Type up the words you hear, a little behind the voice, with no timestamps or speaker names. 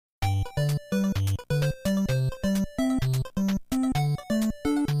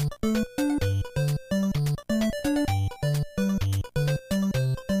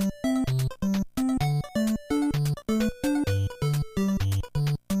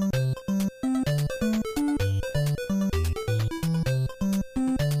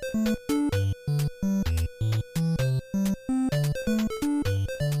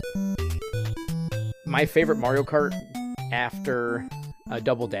my favorite Mario Kart after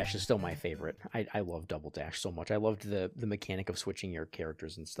Double Dash is still my favorite. I love Double Dash so much. I loved the mechanic of switching your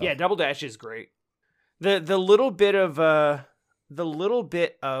characters and stuff. Yeah, Double Dash is great. The little bit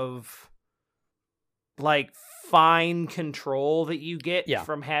of like fine control that you get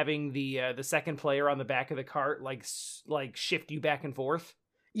from having the second player on the back of the cart like shift you back and forth.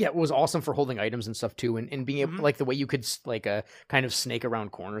 Yeah, it was awesome for holding items and stuff too, and being able, like the way you could like kind of snake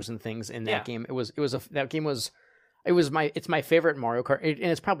around corners and things in that game. It's my favorite Mario Kart, and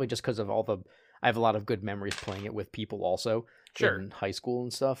it's probably just because of I have a lot of good memories playing it with people also in high school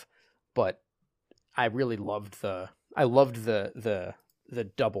and stuff. But I really loved the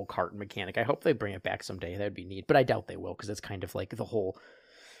double cart mechanic. I hope they bring it back someday. That'd be neat, but I doubt they will because it's kind of like the whole.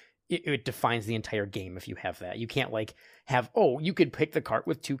 It defines the entire game if you have that. You can't like have, you could pick the cart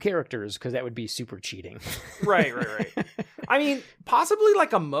with two characters because that would be super cheating. Right. I mean, possibly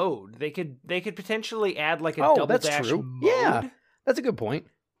like a mode. They could potentially add like a double dash mode. Yeah, that's a good point.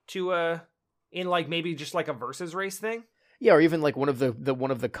 To in like maybe just like a versus race thing. Yeah, or even like one of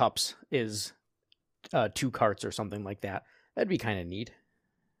the cups is two carts or something like that. That'd be kind of neat.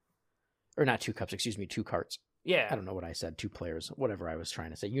 Or not two cups, excuse me, two carts. Yeah, I don't know what I said. Two players, whatever I was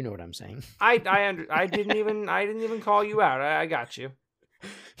trying to say. You know what I'm saying. I didn't even call you out. I got you.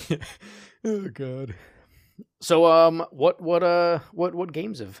 Oh God. So what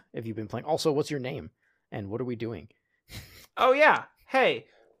games have you been playing? Also, what's your name and what are we doing? Oh yeah. Hey,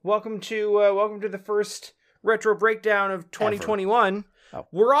 welcome to the first retro breakdown of 2021. Oh.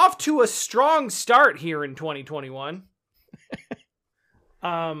 We're off to a strong start here in 2021.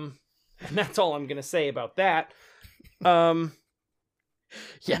 And that's all I'm going to say about that. Yes.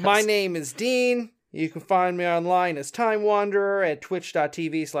 My name is Dean. You can find me online as Time Wanderer at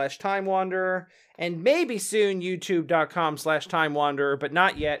twitch.tv/Time Wanderer. And maybe soon youtube.com/Time Wanderer, but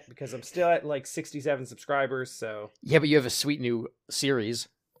not yet because I'm still at like 67 subscribers. So yeah, but you have a sweet new series.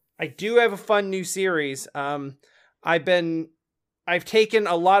 I do have a fun new series. I've taken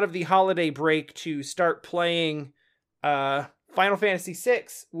a lot of the holiday break to start playing Final Fantasy VI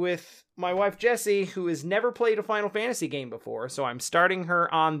with my wife Jessie, who has never played a Final Fantasy game before, so I'm starting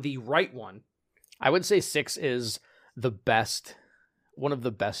her on the right one. I would say 6 is one of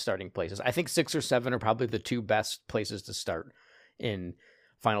the best starting places. I think 6 or 7 are probably the two best places to start in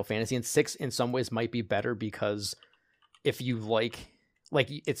Final Fantasy, and 6 in some ways might be better because if you like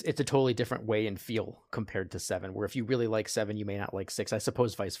it's a totally different way and feel compared to 7, where if you really like 7 you may not like 6. I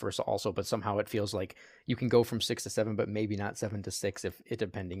suppose vice versa also, but somehow it feels like you can go from 6 to 7 but maybe not 7 to 6 if it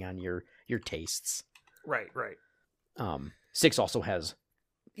depending on your tastes. Right. 6 also has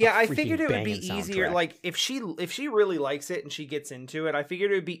I figured it would be easier soundtrack. Like if she really likes it and she gets into it, I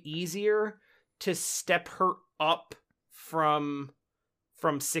figured it would be easier to step her up from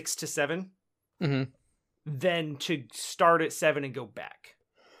 6 to 7. Mm-hmm. Than to start at 7 and go back.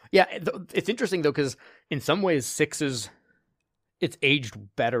 Yeah, it's interesting though because in some ways 6 it's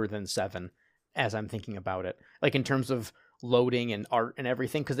aged better than 7 as I'm thinking about it, like in terms of loading and art and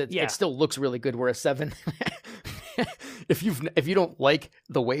everything, because it still looks really good. Whereas 7, if you don't like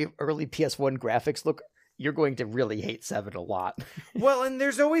the way early PS1 graphics look, you're going to really hate 7 a lot. Well, and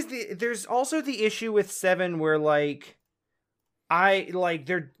there's also the issue with 7 where like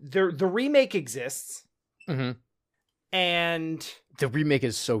the remake exists. Mm-hmm. And the remake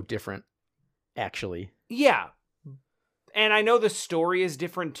is so different, actually. Yeah. And I know the story is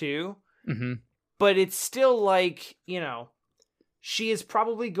different too. Mm-hmm. But it's still like, she is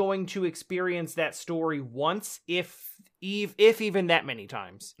probably going to experience that story once, if even that many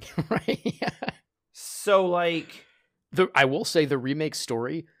times. Right. Yeah. So like I will say the remake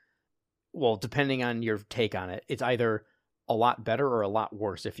story, well, depending on your take on it, it's either a lot better or a lot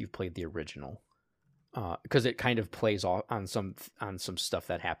worse if you've played the original. Because it kind of plays on some stuff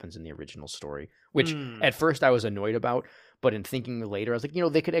that happens in the original story, which at first I was annoyed about, but in thinking later, I was like,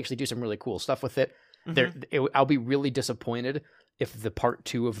 they could actually do some really cool stuff with it. Mm-hmm. I'll be really disappointed if the part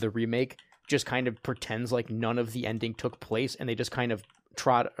 2 of the remake just kind of pretends like none of the ending took place, and they just kind of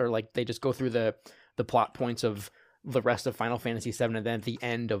they just go through the plot points of the rest of Final Fantasy VII, and then at the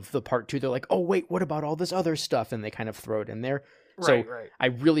end of the part 2, they're like, oh wait, what about all this other stuff? And they kind of throw it in there. Right. I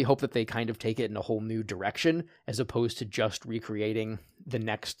really hope that they kind of take it in a whole new direction as opposed to just recreating the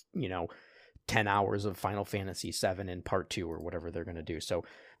next, 10 hours of Final Fantasy VII in part 2 or whatever they're going to do. So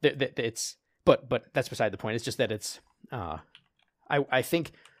but that's beside the point. It's just that it's, I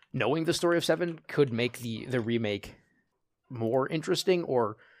think knowing the story of 7 could make the remake more interesting,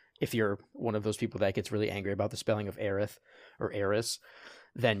 or if you're one of those people that gets really angry about the spelling of Aerith or Eris,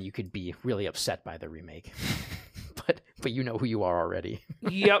 then you could be really upset by the remake. But you know who you are already.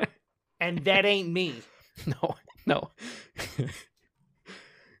 Yep. And that ain't me. No.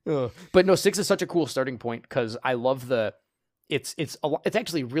 But no, 6 is such a cool starting point because I love it's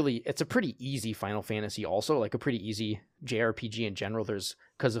actually really, it's a pretty easy Final Fantasy also, like a pretty easy JRPG in general. There's,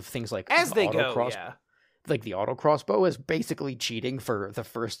 because of things like As they go, autocross, yeah. like the auto crossbow is basically cheating for the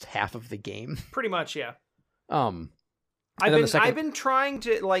first half of the game. Pretty much, yeah. I've been trying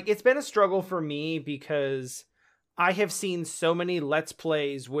to, like, it's been a struggle for me because I have seen so many Let's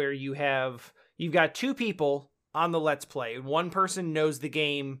Plays where you've got 2 people on the Let's Play. One person knows the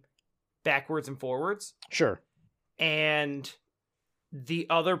game backwards and forwards. Sure. And the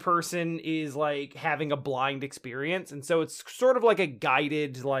other person is, like, having a blind experience. And so it's sort of like a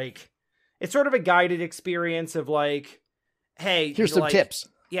guided, experience of, like, hey, here's some tips.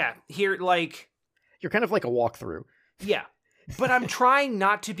 Yeah, here, like... You're kind of like a walkthrough. Yeah. But I'm trying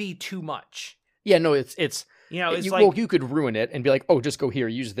not to be too much. Yeah, no, it's like... you could ruin it and be like, oh, just go here,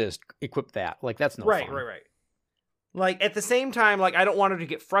 use this, equip that. Like, that's no fun. Right. Like, at the same time, like, I don't want her to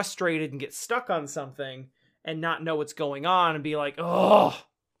get frustrated and get stuck on something and not know what's going on and be like, oh.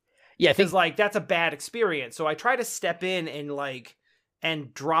 Yeah, because, like, that's a bad experience. So I try to step in and, like,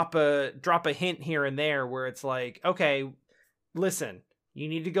 and drop a hint here and there where it's like, okay, listen, you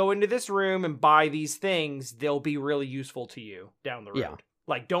need to go into this room and buy these things. They'll be really useful to you down the road. Yeah.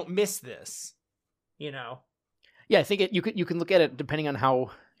 Like, don't miss this, you know? Yeah, I think you can look at it depending on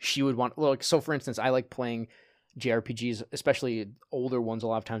how she would want. Like, so for instance, I like playing JRPGs, especially older ones, a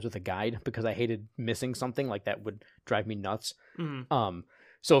lot of times with a guide because I hated missing something. Like, that would drive me nuts. Mm-hmm.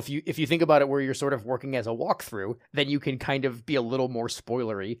 So if you think about it where you're sort of working as a walkthrough, then you can kind of be a little more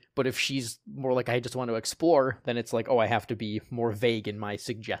spoilery. But if she's more like, I just want to explore, then it's like, oh, I have to be more vague in my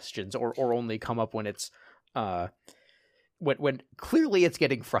suggestions or only come up when it's when clearly it's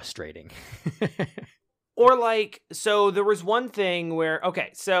getting frustrating. Or, like, so there was one thing where,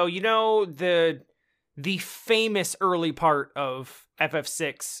 okay, so, you know, the famous early part of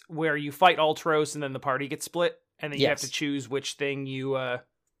FF6 where you fight Ultros and then the party gets split and then you have to choose which thing you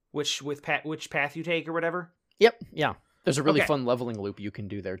which path you take or whatever. Yep. Yeah. There's a really fun leveling loop you can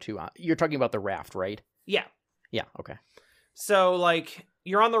do there too. You're talking about the raft, right? Yeah. Yeah. Okay. So, like,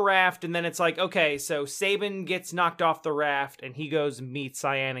 you're on the raft and then it's like, okay, so Sabin gets knocked off the raft and he goes and meets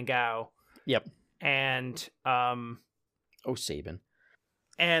Cyan and Gao. Yep. And oh, Sabin.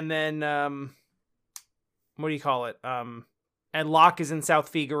 And then what do you call it? And Locke is in South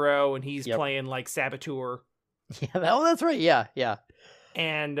Figaro and he's playing, like, Saboteur. Yeah, that's right. Yeah.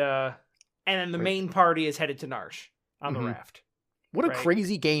 And then the main party is headed to Narsh on the raft. What a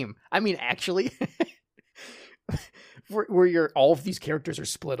crazy game. I mean, actually, where all of these characters are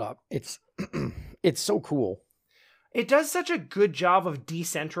split up. It's so cool. It does such a good job of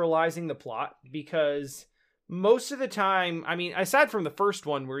decentralizing the plot because most of the time, I mean, aside from the first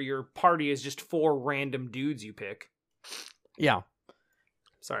one where your party is just 4 random dudes you pick. Yeah.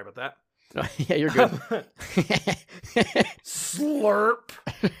 Sorry about that. Yeah, you're good. Slurp.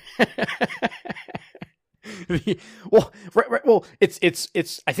 Well, right. Well, it's.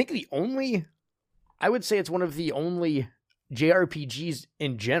 I think I would say it's one of the only JRPGs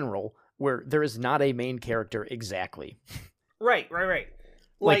in general where there is not a main character exactly. Right.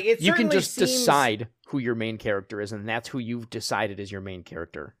 Like it you can just decide who your main character is, and that's who you've decided is your main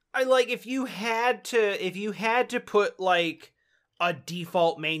character. I like if you had to put, like, a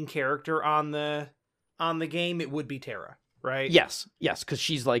default main character on the game, it would be Terra, right? Yes, because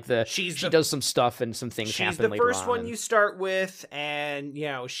she's like she does some stuff and some things happen later on. She's the first one you start with, and, you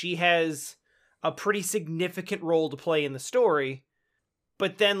know, she has a pretty significant role to play in the story.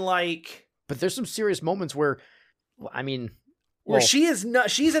 But then, like, but there's some serious moments where, I mean, where she's in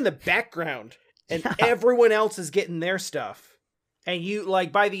the background and everyone else is getting their stuff. And you,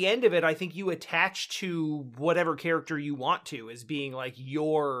 like, by the end of it, I think you attach to whatever character you want to as being, like,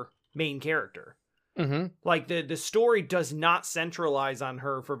 your main character. Mm-hmm. Like, the story does not centralize on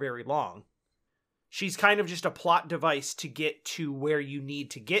her for very long. She's kind of just a plot device to get to where you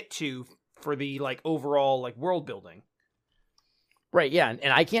need to get to for the, like, overall, like, world building. Right, yeah,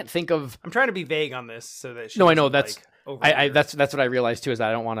 and I can't think of... I'm trying to be vague on this so that... No, I know, that's... Like, that's what I realized too, is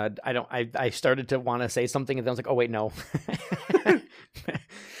I don't want to... I started to want to say something, and then I was like, oh, wait, no.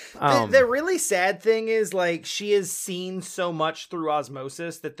 The really sad thing is, like, she has seen so much through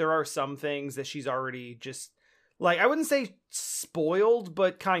osmosis that there are some things that she's already just... Like, I wouldn't say spoiled,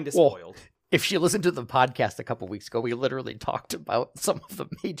 but kind of spoiled. Well, if she listened to the podcast a couple weeks ago, we literally talked about some of the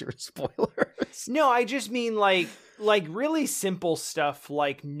major spoilers. No, I just mean, like really simple stuff,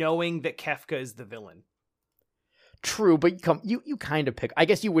 like knowing that Kefka is the villain. True, but you kind of pick... I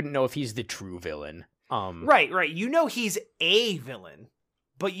guess you wouldn't know if he's the true villain. Right. You know he's a villain,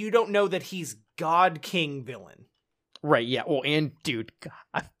 but you don't know that he's God King villain. Right, yeah. Well, and dude,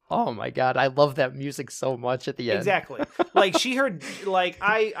 God, oh my God, I love that music so much at the end. Exactly. Like she heard, like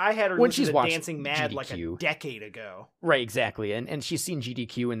I had her When listen she's to watched Dancing Mad like a GDQ. decade ago. Right, exactly. And she's seen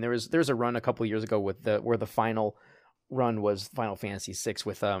GDQ, and there's a run a couple years ago with where the final run was Final Fantasy VI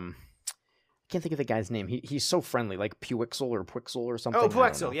with I can't think of the guy's name. He's so friendly, like Puixel or Puixel or something. Oh,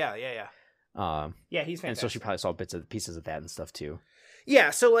 Puixel, yeah. Yeah, he's fantastic. And so she probably saw pieces of that and stuff too.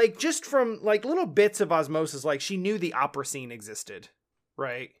 Yeah, so like just from like little bits of osmosis, like she knew the opera scene existed,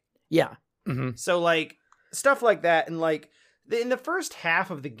 right? Yeah. Mm-hmm. So like stuff like that, and like in the first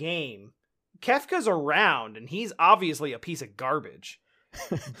half of the game, Kefka's around, and he's obviously a piece of garbage.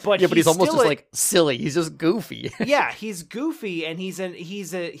 But yeah, but he's almost just like silly. He's just goofy. Yeah, he's goofy, and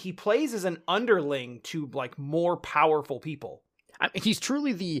he plays as an underling to like more powerful people. He's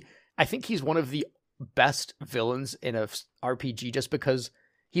truly I think he's one of the best villains in a RPG just because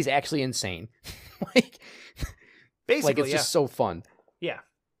he's actually insane. Basically, like it's just so fun. Yeah.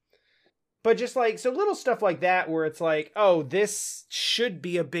 But just like, so little stuff like that where it's like, oh, this should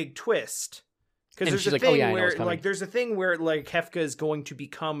be a big twist. Because there's a thing where, like, there's a thing where, like, Kefka is going to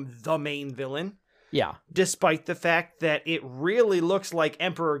become the main villain. Yeah. Despite the fact that it really looks like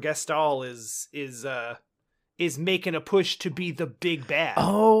Emperor Gestal is making a push to be the big bad.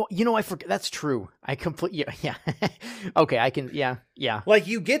 Oh, I forget. That's true. I completely, yeah. Okay, I can, yeah. Like,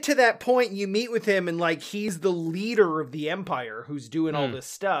 you get to that point, you meet with him, and, like, he's the leader of the Empire who's doing all this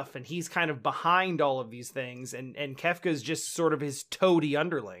stuff, and he's kind of behind all of these things, and Kefka's just sort of his toady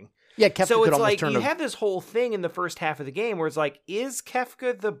underling. Yeah, Kefka so could it's almost like, you have this whole thing in the first half of the game where it's like, is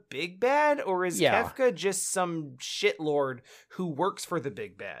Kefka the big bad, or is Kefka just some shitlord who works for the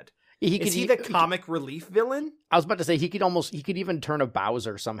big bad? Is he the comic relief villain? I was about to say he could even turn a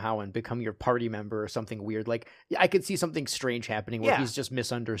Bowser somehow and become your party member or something weird. Like I could see something strange happening where he's just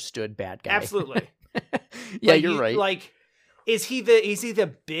misunderstood bad guy. Absolutely. Yeah, you're right. Like, is he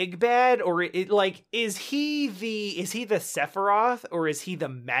the big bad, or is he the Sephiroth, or is he the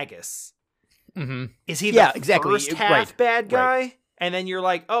Magus? Mm-hmm. Is he the exactly. first half bad guy? And then you're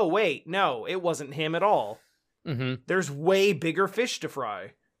like, oh wait, no, it wasn't him at all. Mm-hmm. There's way bigger fish to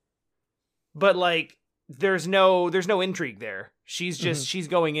fry. But like, there's no intrigue there. She's just she's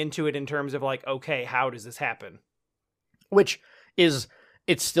going into it in terms of like, okay, how does this happen? Which is,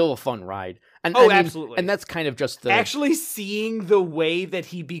 it's still a fun ride. And absolutely. And that's kind of just actually seeing the way that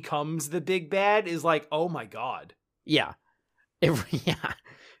he becomes the big bad is like, oh my God. Yeah. Yeah.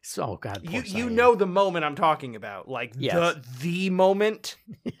 So God. You know the moment I'm talking about, like the moment,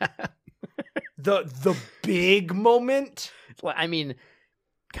 the big moment. I mean,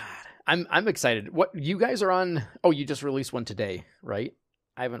 God. I'm excited. What you guys are on? Oh, you just released one today, right?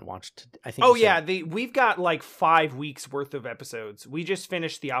 I haven't watched. I think. Oh yeah, we've got like 5 weeks worth of episodes. We just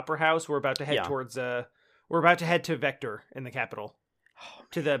finished the Opera House. We're about to head towards. We're about to head to Vector in the capital,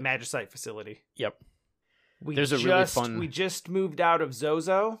 to the Magicite facility. Yep. There's a really fun. We just moved out of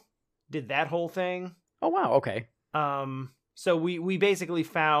Zozo. Did that whole thing. Oh wow. Okay. So we basically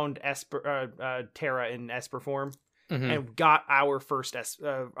found Terra in Esper form. Mm-hmm. And got our first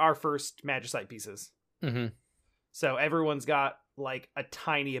Magicite pieces. Mm-hmm. So everyone's got like a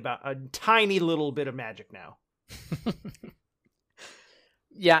tiny little bit of magic now.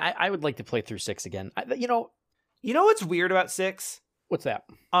 Yeah, I would like to play through 6 again. You know what's weird about 6? What's that?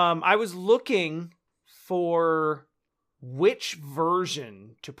 I was looking for which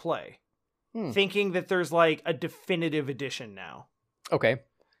version to play, thinking that there's like a definitive edition now. Okay.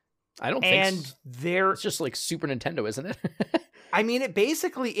 I don't think so. And it's just like Super Nintendo, isn't it? I mean, it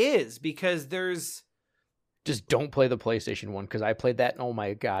basically is, because there's... Just don't play the PlayStation 1, because I played that, and oh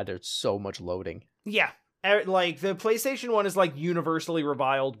my God, there's so much loading. Yeah. Like, the PlayStation 1 is, like, universally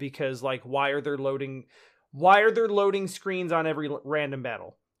reviled, because, like, why are there loading screens on every random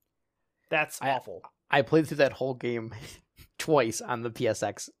battle? That's awful. I played through that whole game twice on the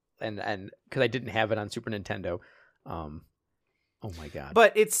PSX, and because I didn't have it on Super Nintendo. Oh my God.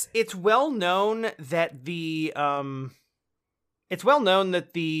 But it's well known that the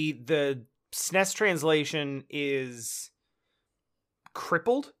SNES translation is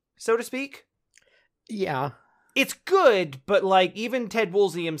crippled, so to speak. Yeah. It's good, but like even Ted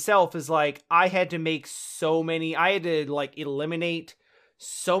Woolsey himself is like, I had to like eliminate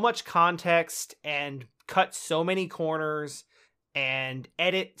so much context and cut so many corners and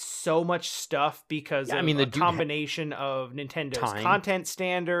edit so much stuff because of the combination of Nintendo's content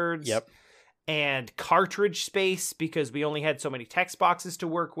standards and cartridge space, because we only had so many text boxes to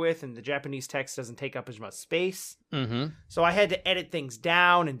work with and the Japanese text doesn't take up as much space. Mm-hmm. So I had to edit things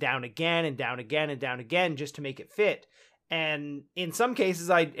down and down again and down again and down again just to make it fit. And in some cases,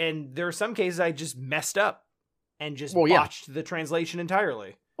 there are some cases I just messed up and just Well, yeah. botched the translation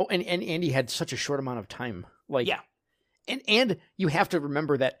entirely. Oh, and Andy had such a short amount of time. Like, Yeah. And you have to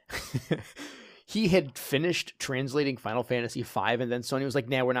remember that he had finished translating Final Fantasy V, and then Sony was like,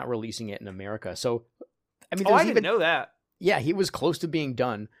 "Nah, we're not releasing it in America." So, I mean, I didn't know that. Yeah, he was close to being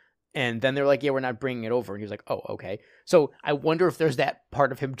done, and then they're like, "Yeah, we're not bringing it over," and he was like, "Oh, okay." So I wonder if there's that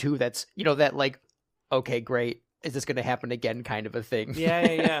part of him too that's, you know, that like, okay, great, is this going to happen again, kind of a thing.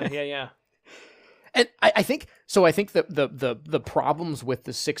 Yeah. And I think so. I think the problems with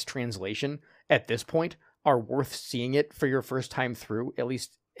the 6 translation at this point are worth seeing it for your first time through, at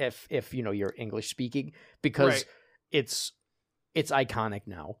least if you know you're English speaking, because it's iconic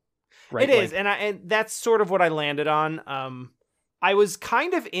now. Right? It is, and that's sort of what I landed on. I was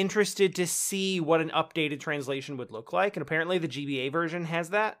kind of interested to see what an updated translation would look like, and apparently the GBA version has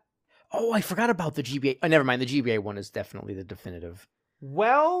that. Oh, I forgot about the GBA. Oh, never mind. The GBA one is definitely the definitive.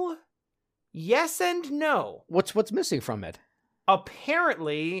 Well, yes and no. What's missing from it?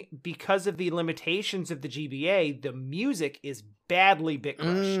 Apparently, because of the limitations of the GBA, the music is badly bit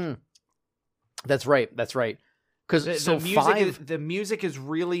crushed. That's right. Because the music is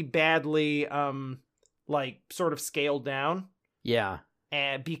really badly, like sort of scaled down. Yeah,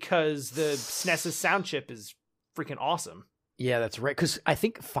 and because the SNES's sound chip is freaking awesome. Yeah, that's right. Because I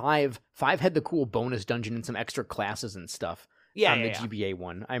think 5 had the cool bonus dungeon and some extra classes and stuff. Yeah, on the GBA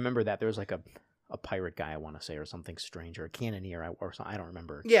one. I remember that there was like a pirate guy, I want to say, or something strange, or a cannoneer, or something. I don't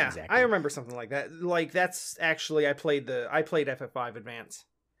remember. Yeah, exactly. I remember something like that. Like that's actually I played FF5 Advance.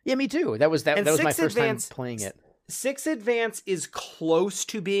 Yeah, me too. That was my first time playing it. 6 Advance is close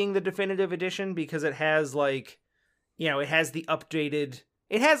to being the definitive edition because it has like, you know, it has the updated.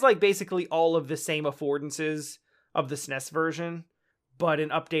 It has like basically all of the same affordances of the SNES version, but an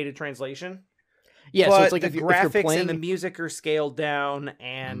updated translation. Yeah, but so it's like the if you're graphics playing... and the music are scaled down,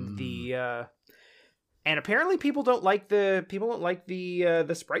 and and apparently people don't like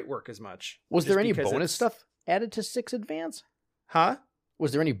the sprite work as much. Was there any bonus stuff added to 6 Advance? Huh?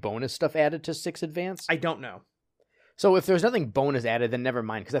 Was there any bonus stuff added to 6 Advance? I don't know. So if there's nothing bonus added, then never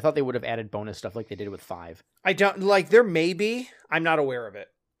mind, because I thought they would have added bonus stuff like they did with 5. I don't like. There may be. I'm not aware of it.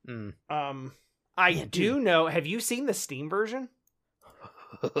 I do know. Have you seen the Steam version?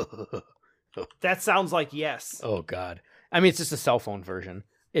 That sounds like yes. Oh God. I mean, it's just a cell phone version.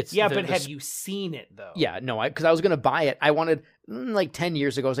 It's but have you seen it though? Yeah, no, because I was gonna buy it. I wanted like 10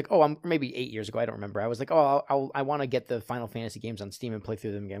 years ago. I was like, maybe 8 years ago. I don't remember. I was like, I want to get the Final Fantasy games on Steam and play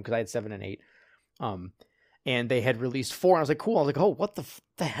through them again because I had 7 and 8. And they had released 4, and I was like, cool. I was like, oh, what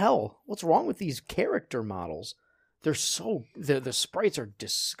the hell? What's wrong with these character models? They're so the sprites are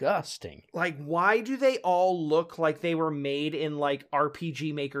disgusting. Like, why do they all look like they were made in like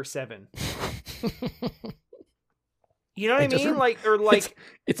RPG Maker 7? You know what I mean?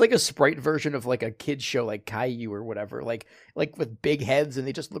 It's like a sprite version of like a kid's show like Caillou or whatever. Like with big heads, and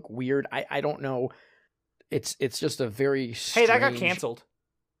they just look weird. I don't know. It's just a very strange... Hey, that got canceled.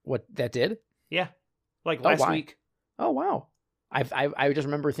 What, that did? Yeah. Like last week. Oh wow. I just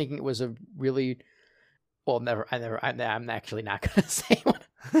remember thinking it was a really... Well, I'm actually not going to say one.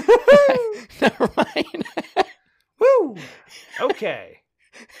 Never mind. Woo! Okay.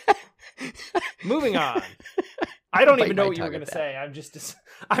 Moving on. I don't even know what you were going to say.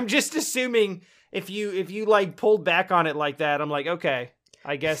 I'm just assuming if you like pulled back on it like that, I'm like, okay,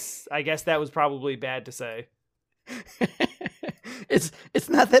 I guess that was probably bad to say. It's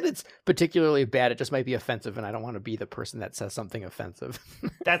not that it's particularly bad. It just might be offensive, and I don't want to be the person that says something offensive.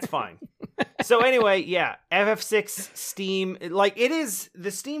 That's fine. So anyway, yeah, FF6 Steam, like it is,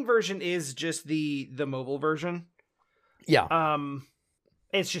 the Steam version is just the mobile version. Yeah.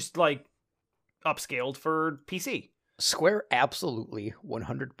 It's just like upscaled for PC. Square absolutely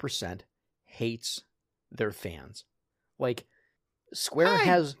 100% hates their fans. Like, Square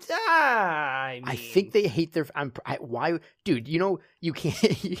has... I think they hate their... why... Dude, you know, you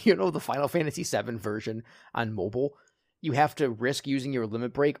can't... You know the Final Fantasy VII version on mobile? You have to risk using your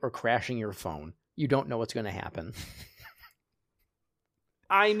limit break or crashing your phone. You don't know what's going to happen.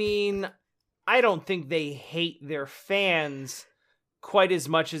 I mean, I don't think they hate their fans quite as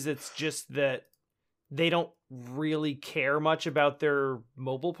much as it's just that they don't really care much about their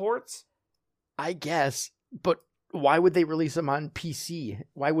mobile ports. I guess, but why would they release them on PC?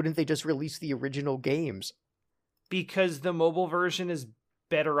 Why wouldn't they just release the original games? Because the mobile version is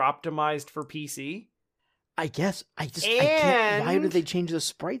better optimized for PC. I guess. I can't. Why did they change the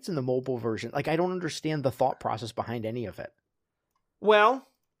sprites in the mobile version? Like, I don't understand the thought process behind any of it. Well,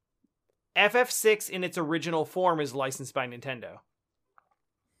 FF6 in its original form is licensed by Nintendo.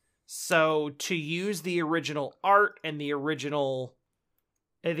 So to use the original art and the original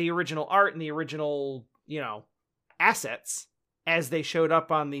assets as they showed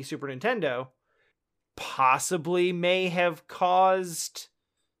up on the Super Nintendo possibly may have caused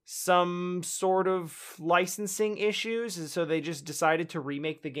some sort of licensing issues, and so they just decided to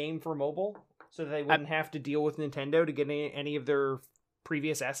remake the game for mobile so they wouldn't have to deal with Nintendo to get any of their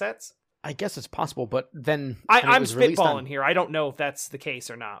previous assets. I guess it's possible, but then I'm spitballing here. I don't know if that's the case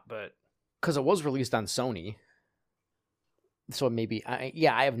or not, but because it was released on Sony, so maybe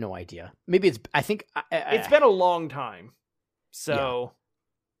I have no idea. Maybe it's. I think it's been a long time, so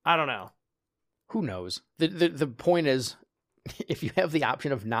I don't know. Who knows? The point is, if you have the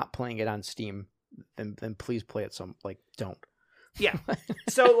option of not playing it on Steam, then please play it. Don't. Yeah.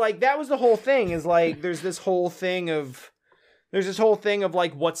 So like that was the whole thing. Is like there's this whole thing of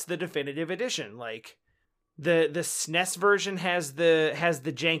like what's the definitive edition? Like the SNES version has the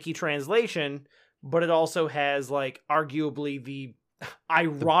janky translation, but it also has like arguably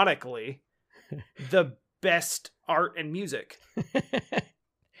ironically the best art and music.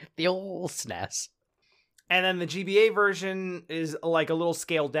 The old SNES. And then the GBA version is like a little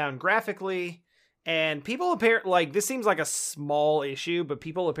scaled down graphically, and people apparently like this seems like a small issue, but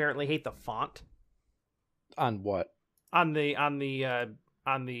people apparently hate the font. On what? On the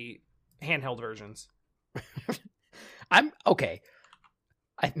handheld versions. I'm okay.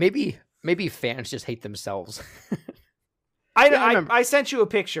 Maybe fans just hate themselves. I sent you a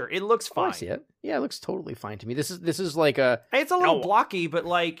picture. It looks fine. I see it. Yeah, it looks totally fine to me. This is like a. It's a little blocky, but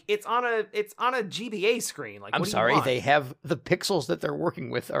like it's on a GBA screen. Like I'm sorry, they have the pixels that they're working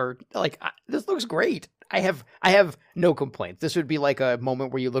with are like this looks great. I have no complaints. This would be like a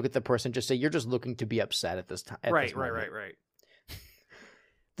moment where you look at the person and just say you're just looking to be upset at this time. Right.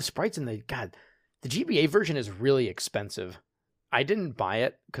 The sprites in the GBA version is really expensive. I didn't buy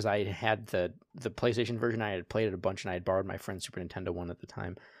it because I had the PlayStation version. I had played it a bunch, and I had borrowed my friend's Super Nintendo one at the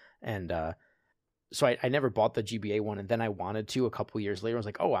time, and so I never bought the GBA one. And then I wanted to a couple years later. I was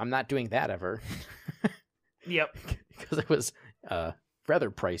like, oh, I'm not doing that ever. Yep, because it was rather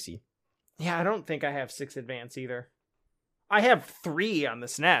pricey. Yeah, I don't think I have 6 Advance either. I have 3 on the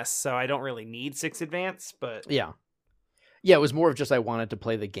SNES, so I don't really need 6 Advance. But yeah, it was more of just I wanted to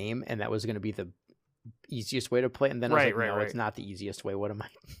play the game, and that was going to be the easiest way to play. And then I was like, no, it's not the easiest way. What am I?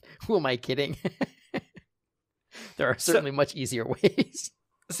 Who am I kidding? There are certainly much easier ways.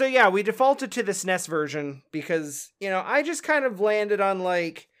 So yeah, we defaulted to the SNES version because I just kind of landed on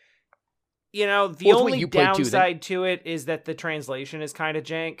like. The only downside to it is that the translation is kind of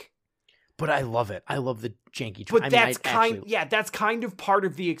jank. But I love it. I love the janky. But that's kind of part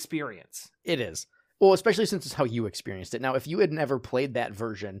of the experience. It is. Well, especially since it's how you experienced it. Now, if you had never played that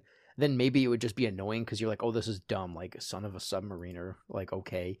version, then maybe it would just be annoying because you're like, oh, this is dumb. Like son of a submariner. Like,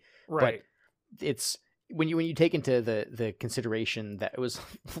 okay. Right. But it's when you take into the consideration that it was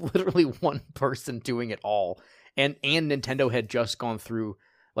literally one person doing it all. And Nintendo had just gone through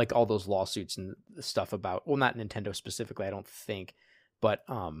like all those lawsuits and stuff about, well, not Nintendo specifically, I don't think, but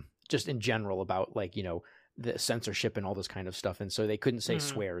just in general about like, the censorship and all this kind of stuff. And so they couldn't say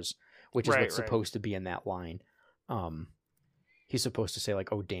swears, which is what's supposed to be in that line. He's supposed to say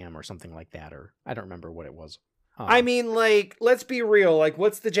like, oh, damn, or something like that. Or I don't remember what it was. I mean, like, let's be real. Like,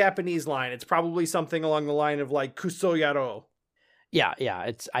 what's the Japanese line? It's probably something along the line of like, kusoyaro. Yeah.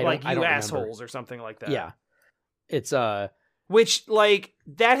 It's, I don't assholes remember. Or something like that. Yeah. It's, which like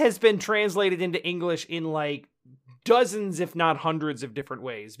that has been translated into English in like dozens, if not hundreds of different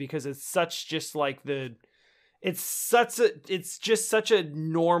ways, because it's just such a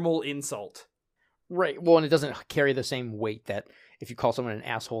normal insult. Right. Well, and it doesn't carry the same weight that if you call someone an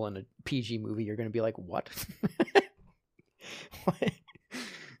asshole in a PG movie, you're going to be like, what?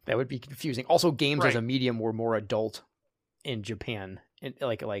 That would be confusing. Also, games as a medium were more adult in Japan. And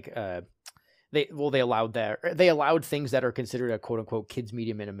they allowed things that are considered a quote unquote kids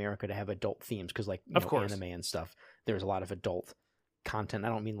medium in America to have adult themes because of course anime and stuff. There's a lot of adult content. I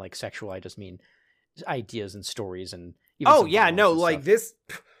don't mean like sexual. I just mean ideas and stories and. This.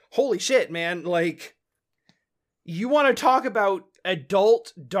 Holy shit, man! Like, you want to talk about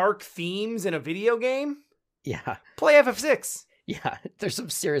adult dark themes in a video game? Yeah. Play FF6. Yeah, there's some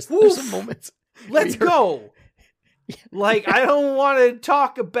there's some moments. Let's go. Like, I don't want to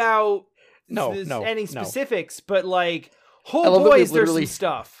talk about any specifics, but like, there's some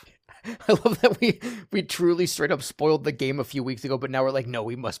stuff. I love that we truly straight up spoiled the game a few weeks ago, but now we're like, no,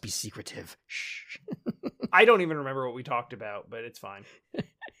 we must be secretive. Shh. I don't even remember what we talked about, but it's fine.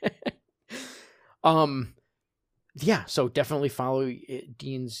 Yeah, so definitely follow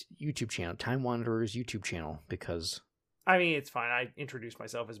Dean's YouTube channel, Time Wanderer's YouTube channel, because I mean, it's fine. I introduced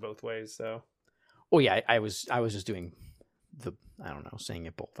myself as both ways, so. Oh yeah, I was just doing I don't know, saying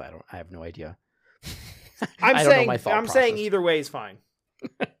it both. I have no idea. I'm saying either way is fine.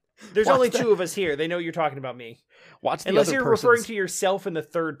 There's only the, 2 of us here. They know you're talking about me. Watch the Unless other you're referring to yourself in the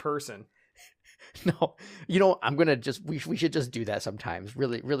third person. No, I'm gonna just we should just do that sometimes.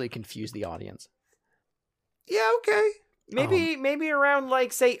 Really confuse the audience. Yeah, okay. Maybe around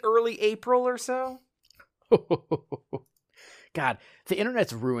like say early April or so. God, the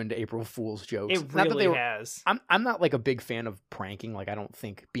internet's ruined April Fool's jokes. It really has. I'm not like a big fan of pranking. Like I don't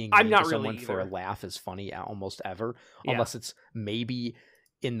think being I'm mean not to someone really for a laugh is funny almost ever, unless it's maybe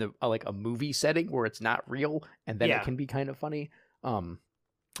in the like a movie setting where it's not real, and then it can be kind of funny.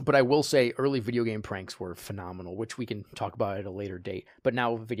 But I will say early video game pranks were phenomenal, which we can talk about at a later date. But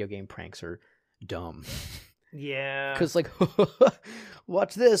now video game pranks are dumb. Yeah. Because like,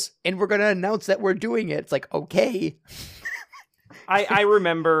 watch this, and we're gonna announce that we're doing it. It's like, okay. I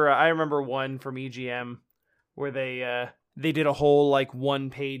remember one from EGM where they did a whole like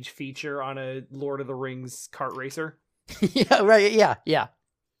 1-page feature on a Lord of the Rings kart racer. Yeah, right. Yeah.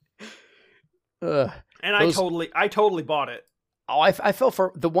 And I totally bought it. Oh, I fell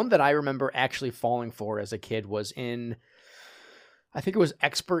for the one that I remember actually falling for as a kid was in, I think it was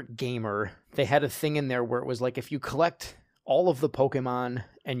Expert Gamer. They had a thing in there where it was like if you collect all of the Pokemon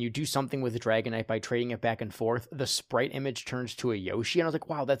and you do something with Dragonite by trading it back and forth, the sprite image turns to a Yoshi. And I was like,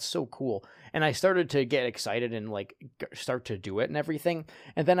 wow, that's so cool. And I started to get excited and like start to do it and everything.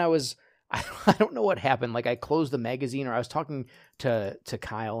 And then I don't know what happened. Like I closed the magazine, or I was talking to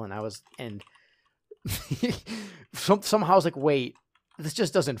Kyle, and somehow I was like, wait, this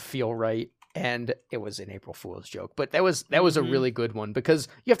just doesn't feel right. And it was an April Fool's joke, but that was a really good one, because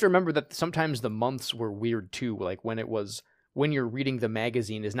you have to remember that sometimes the months were weird too. Like when you're reading the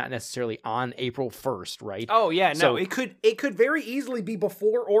magazine is not necessarily on April 1st, right? Oh yeah, no, so, it could very easily be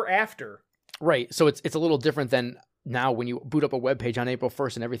before or after. Right. So it's a little different than now when you boot up a webpage on April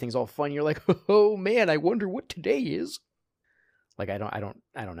 1st and everything's all fun. You're like, oh man, I wonder what today is. Like I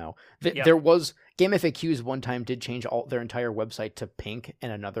don't know. There was Game FAQs one time did change their entire website to pink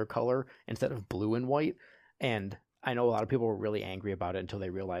and another color instead of blue and white, and I know a lot of people were really angry about it until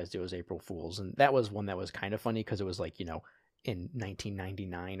they realized it was April Fool's, and that was one that was kind of funny because it was like in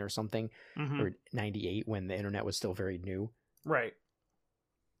 1999 or something, or 98 when the internet was still very new. Right.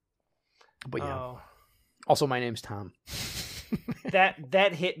 But yeah. Also, my name's Tom.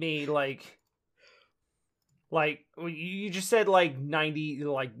 that hit me like you just said like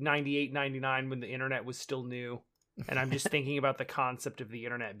 98, 99 when the internet was still new. And I'm just thinking about the concept of the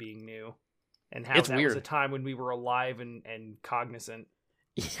internet being new and how that was a time when we were alive and cognizant.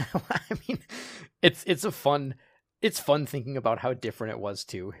 Yeah, I mean, it's fun thinking about how different it was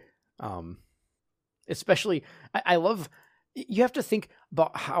too. Especially, I love, you have to think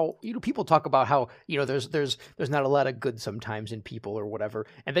about how, people talk about how, there's not a lot of good sometimes in people or whatever.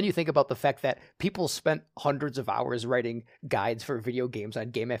 And then you think about the fact that people spent hundreds of hours writing guides for video games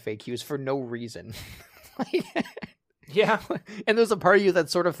on Game FAQs for no reason. Yeah. And there's a part of you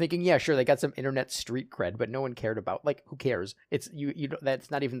that's sort of thinking, yeah, sure, they got some internet street cred, but no one cared about, like, who cares? It's that's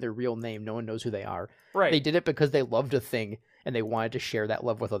not even their real name. No one knows who they are. Right. They did it because they loved a thing and they wanted to share that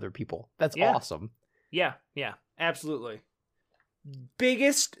love with other people. That's awesome. Yeah, absolutely.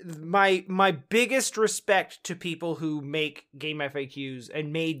 My biggest respect to people who make Game FAQs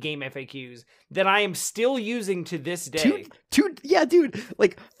and made Game FAQs that I am still using to this day. Dude.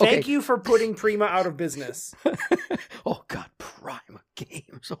 Like, thank you for putting Prima out of business. Oh God, Prima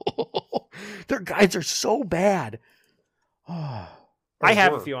Games. Their guides are so bad. I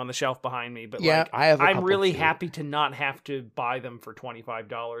have a few on the shelf behind me, but yeah, I'm really happy to not have to buy them for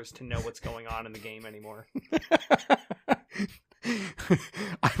 $25 to know what's going on in the game anymore.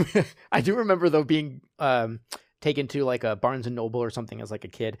 I do remember though being taken to like a Barnes and Noble or something as like a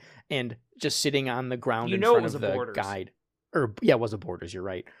kid and just sitting on the ground in front of the Borders. guide. Or yeah, it was a Borders. You're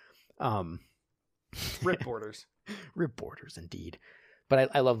right. Rip Borders. Rip Borders, indeed.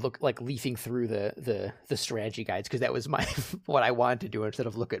 But I love leafing through the strategy guides because that was what I wanted to do instead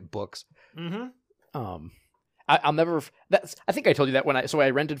of look at books. Mm-hmm. I'll never. I think I told you that I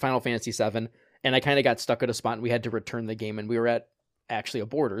rented Final Fantasy VII and I kind of got stuck at a spot and we had to return the game and we were at actually a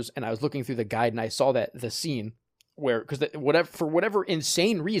Borders and I was looking through the guide and I saw that the scene where because for whatever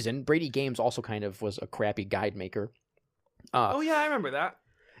insane reason Brady Games also kind of was a crappy guide maker. Oh yeah, I remember that.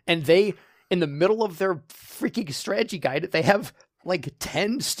 And they in the middle of their freaking strategy guide they have like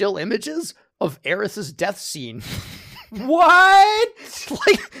 10 still images of Eris's death scene. What?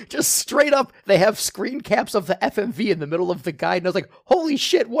 Like, just straight up, they have screen caps of the FMV in the middle of the guide, and I was like, holy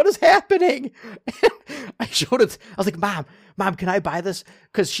shit, what is happening? And I showed it, I was like, Mom, can I buy this?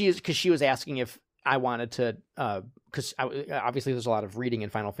 Because she was asking if I wanted to, because obviously there's a lot of reading in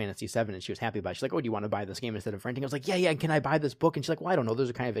Final Fantasy VII, and she was happy about it. She's like, oh, do you want to buy this game instead of renting? I was like, yeah, can I buy this book? And she's like, well, I don't know, those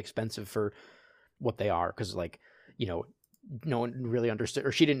are kind of expensive for what they are, because, like, you know, no one really understood,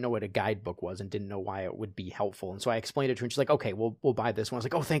 or she didn't know what a guidebook was and didn't know why it would be helpful. And so I explained it to her, and she's like, okay, we'll buy this one. I was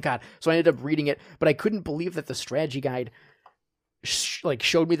like, oh, thank God. So I ended up reading it, but I couldn't believe that the strategy guide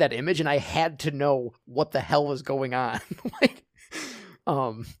showed me that image, and I had to know what the hell was going on. Like,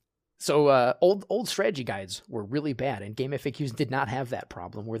 so old strategy guides were really bad, and Game FAQs did not have that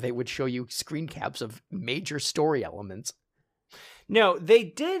problem where they would show you screen caps of major story elements. No, they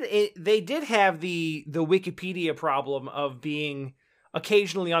did. They did have the Wikipedia problem of being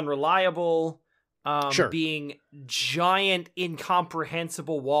occasionally unreliable, Sure. being giant,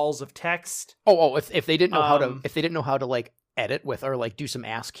 incomprehensible walls of text. If they didn't know how to like edit with, or like do some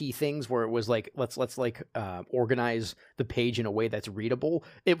ASCII things where it was like let's like organize the page in a way that's readable,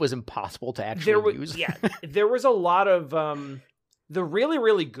 it was impossible to actually use. Yeah, there was a lot of the really,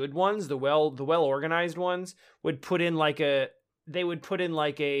 really good ones, the well organized ones would put in like an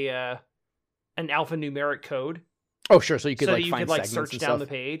alphanumeric code. Oh, sure. So you could find search down the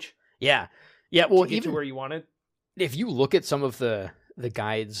page. Yeah. Well, to get to where you wanted. If you look at some of the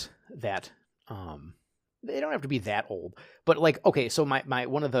guides that they don't have to be that old, but like, okay, so my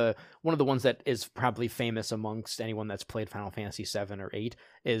one of the ones that is probably famous amongst anyone that's played Final Fantasy 7 or 8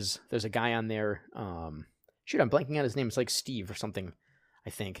 is there's a guy on there. Shoot, I'm blanking on his name. It's like Steve or something, I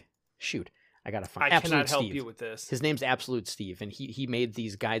think. Shoot. I gotta find. I cannot help you with this. His name's Absolute Steve, and he made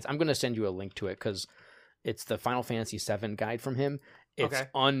these guides. I'm gonna send you a link to it because it's the Final Fantasy VII guide from him. It's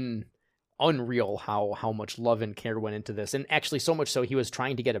okay. Unreal how much love and care went into this, and actually so much so he was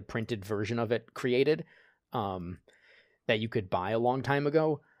trying to get a printed version of it created, that you could buy a long time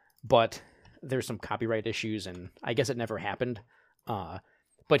ago, but there's some copyright issues, and I guess it never happened.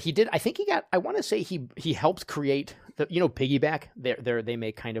 But he did. I think he got. I want to say he helped create the Piggyback. They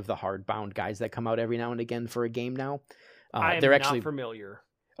make kind of the hardbound guides that come out every now and again for a game now. They're actually not familiar.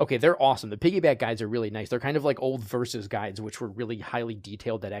 Okay, they're awesome. The Piggyback guides are really nice. They're kind of like old versus guides, which were really highly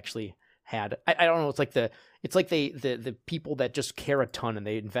detailed. That actually had. I don't know. It's like the people that just care a ton and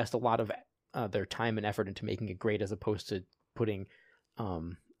they invest a lot of their time and effort into making it great, as opposed to putting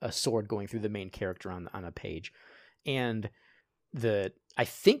a sword going through the main character on a page. And I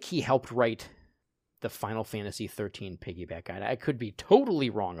think he helped write the Final Fantasy 13 Piggyback guide. I could be totally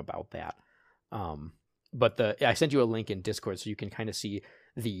wrong about that. But I sent you a link in Discord so you can kind of see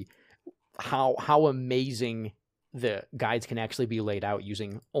how amazing the guides can actually be laid out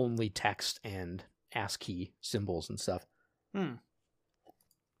using only text and ASCII symbols and stuff.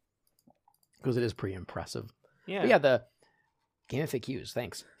 Because it is pretty impressive. Yeah. But yeah, the Game FAQs.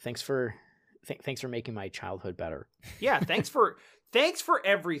 Thanks for making my childhood better. Yeah, thanks for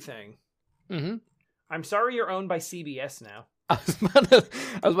everything. Mm-hmm. I'm sorry you're owned by CBS now. I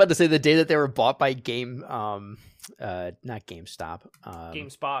was about to say the day that they were bought by not GameStop.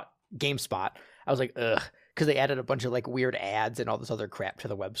 GameSpot. I was like, ugh, because they added a bunch of like weird ads and all this other crap to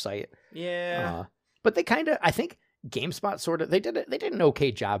the website. Yeah. But they kind of, I think GameSpot sort of, they did an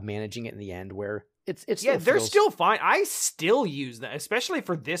okay job managing it in the end, where it's they're still fine. I still use them, especially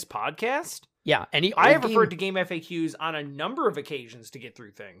for this podcast. Yeah, I have referred to Game FAQs on a number of occasions to get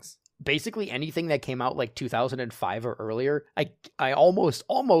through things. Basically anything that came out like 2005 or earlier, I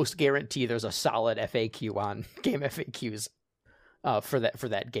almost guarantee there's a solid FAQ on Game FAQs for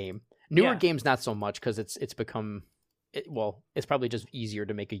that game. Newer games not so much, because it's become it's probably just easier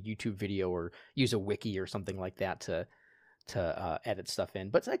to make a YouTube video or use a wiki or something like that to edit stuff in.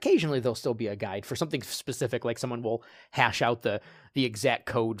 But occasionally there'll still be a guide for something specific, like someone will hash out the exact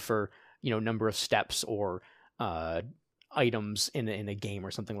code for number of steps or items in a game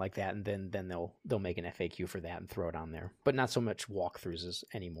or something like that, and then they'll make an FAQ for that and throw it on there. But not so much walkthroughs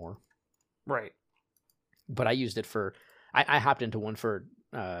anymore. Right. But I used it for I hopped into one for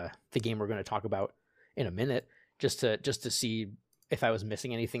the game we're going to talk about in a minute, just to see if I was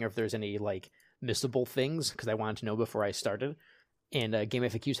missing anything or if there's any like missable things, because I wanted to know before I started. And Game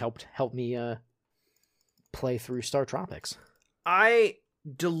FAQs helped me play through StarTropics. I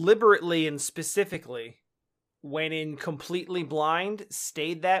deliberately and specifically went in completely blind,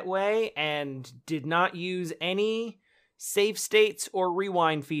 stayed that way, and did not use any save states or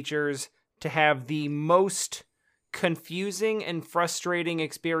rewind features to have the most confusing and frustrating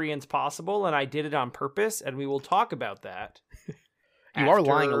experience possible, and I did it on purpose, and we will talk about that. You are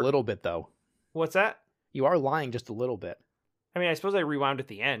lying a little bit, though. What's that? You are lying just a little bit. I mean, I suppose I rewound at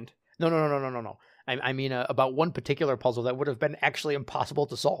the end. No. I mean, about one particular puzzle that would have been actually impossible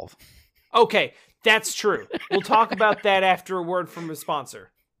to solve. Okay, that's true. We'll talk about that after a word from a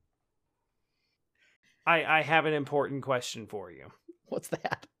sponsor. I have an important question for you. What's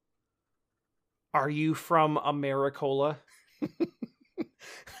that? Are you from Americola?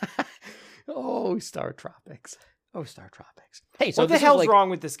 Oh, StarTropics. Hey, so what the hell's wrong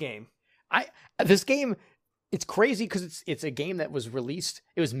with this game? This game, it's crazy because it's a game that was released.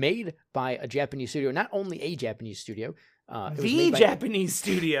 It was made by a Japanese studio, not only a Japanese studio. Japanese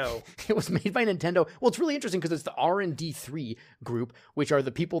studio. It was made by Nintendo. Well, it's really interesting because it's the R&D3 group, which are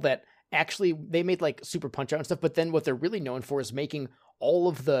the people that actually they made like Super Punch-Out and stuff. But then what they're really known for is making all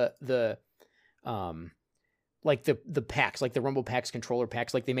of the like the packs, like the Rumble packs, controller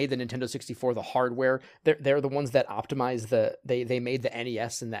packs. Like they made the Nintendo 64, the hardware. They're the ones that optimize they made the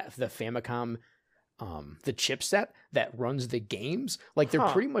NES and the Famicom, the chipset that runs the games. Like they're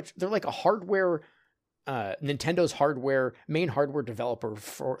pretty much, they're like a hardware, Nintendo's main hardware developer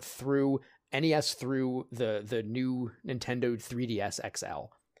through NES, through the new Nintendo 3DS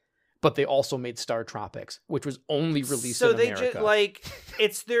XL. But they also made StarTropics, which was only released in America. So they just like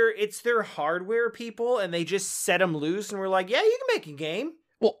it's their hardware people, and they just set them loose, and we're like, yeah, you can make a game.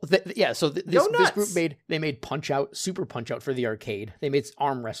 Well, So this group made Punch-Out, Super Punch-Out for the arcade. They made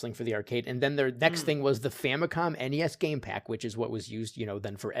arm wrestling for the arcade, and then their next thing was the Famicom NES game pack, which is what was used,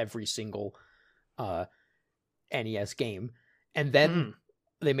 then for every single NES game, and then.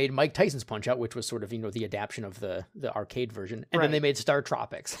 They made Mike Tyson's Punch-Out, which was sort of, the adaptation of the arcade version. And then they made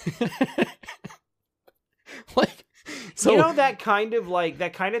StarTropics. That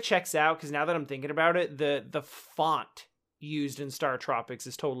kind of checks out, because now that I'm thinking about it, the font used in StarTropics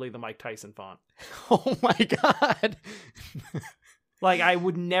is totally the Mike Tyson font. Oh my God. Like, I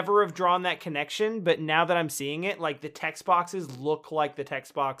would never have drawn that connection, but now that I'm seeing it, like, the text boxes look like the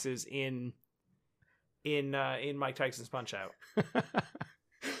text boxes in Mike Tyson's Punch-Out.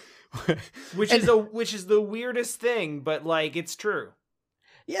 which is the weirdest thing, but like it's true.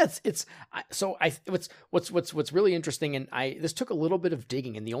 Yeah, what's really interesting, and this took a little bit of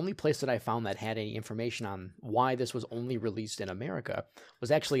digging, and the only place that I found that had any information on why this was only released in America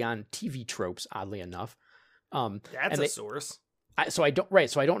was actually on TV Tropes, oddly enough. That's a source. So I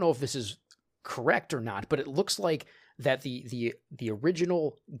don't know if this is correct or not, but it looks like that the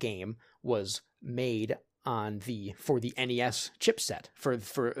original game was made for the NES chipset for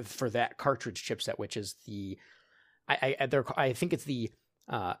that cartridge chipset, which is I think it's the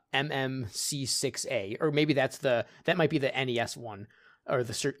MMC6A, or maybe that might be the NES one, or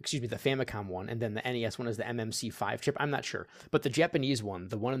the Famicom one, and then the NES one is the MMC5 chip. I'm not sure, but the Japanese one,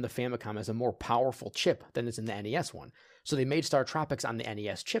 the one in the Famicom, is a more powerful chip than is in the NES one. So they made StarTropics on the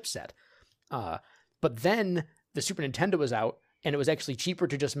NES chipset, but then the Super Nintendo was out. And it was actually cheaper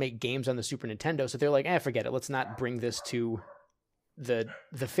to just make games on the Super Nintendo. So they're like, forget it. Let's not bring this to the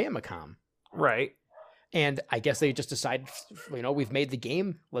Famicom. Right. And I guess they just decided, we've made the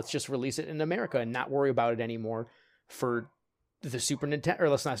game. Let's just release it in America and not worry about it anymore for the Super Nintendo. Or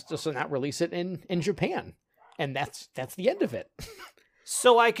let's not release it in Japan. And that's the end of it.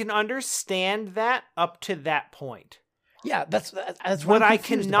 So I can understand that up to that point. Yeah, that's what I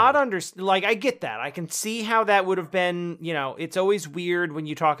cannot understand. Like, I get that. I can see how that would have been, it's always weird when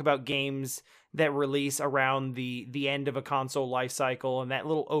you talk about games that release around the end of a console life cycle, and that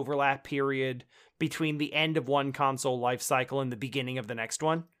little overlap period between the end of one console life cycle and the beginning of the next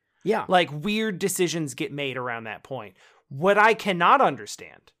one. Yeah. Like, weird decisions get made around that point. What I cannot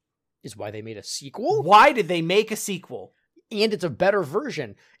understand is why they made a sequel. Why did they make a sequel? And it's a better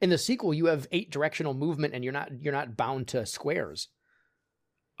version. In the sequel, you have 8 directional movement, and you're not bound to squares.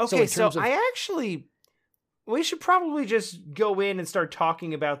 Okay, we should probably just go in and start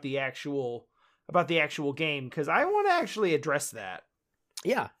talking about the actual game, because I want to actually address that.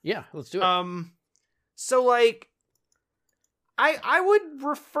 Yeah, let's do it. So like, I would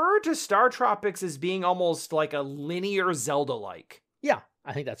refer to StarTropics as being almost like a linear Zelda-like. Yeah,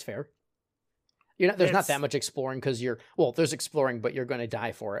 I think that's fair. There's not that much exploring because there's exploring, but you're going to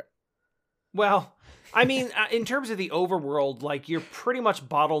die for it. Well, I mean, in terms of the overworld, like, you're pretty much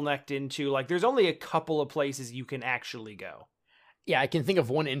bottlenecked into, like, there's only a couple of places you can actually go. Yeah, I can think of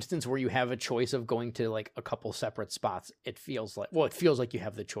one instance where you have a choice of going to, like, a couple separate spots. It feels like you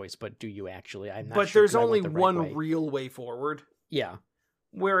have the choice, but do you actually? I'm not sure. But there's only one real way forward. Yeah.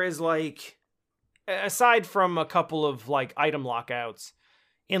 Whereas, like, aside from a couple of, like, item lockouts,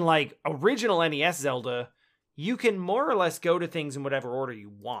 in, like, original NES Zelda, you can more or less go to things in whatever order you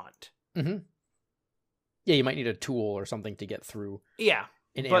want. Mm-hmm. Yeah, you might need a tool or something to get through. Yeah,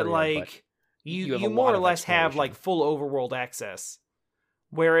 but You have a more lot or of less have exploration. like full overworld access.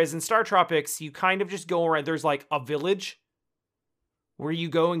 Whereas in StarTropics, you kind of just go around. There's like a village where you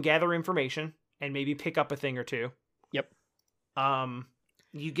go and gather information and maybe pick up a thing or two. Yep.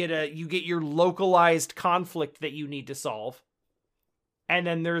 You get your localized conflict that you need to solve. And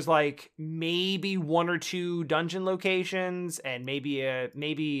then there's like maybe one or two dungeon locations and maybe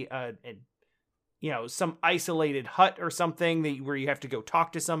some isolated hut or something where you have to go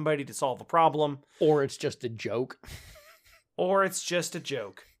talk to somebody to solve a problem. Or it's just a joke. It's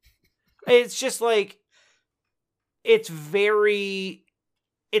just like, it's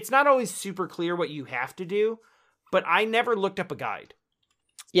not always super clear what you have to do, but I never looked up a guide.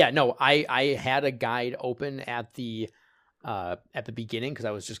 Yeah, no, I had a guide open at the beginning because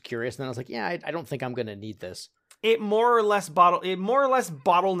I was just curious, and then I was like, yeah, I don't think I'm gonna need this. It more or less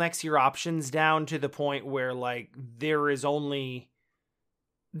bottlenecks your options down to the point where like there's only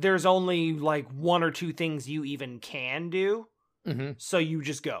like one or two things you even can do. Mm-hmm. So you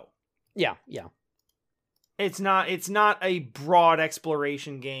just go. Yeah. It's not a broad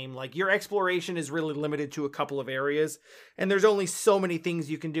exploration game. Like, your exploration is really limited to a couple of areas, and there's only so many things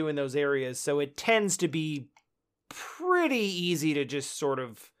you can do in those areas. So it tends to be pretty easy to just sort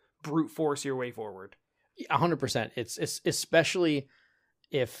of brute force your way forward. 100%. It's especially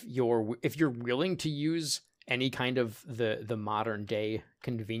if you're willing to use any kind of the modern day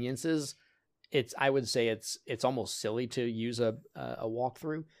conveniences. I would say it's almost silly to use a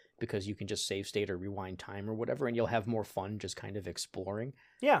walkthrough, because you can just save state or rewind time or whatever, and you'll have more fun just kind of exploring.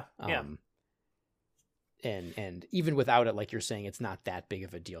 Yeah. And even without it, like you're saying, it's not that big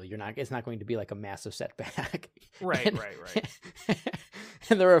of a deal. It's not going to be like a massive setback. Right.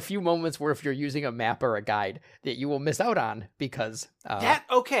 And there are a few moments where if you're using a map or a guide that you will miss out on because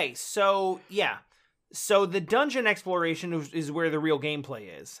So the dungeon exploration is where the real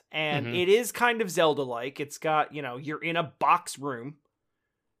gameplay is. And it is kind of Zelda-like. It's got, you're in a box room,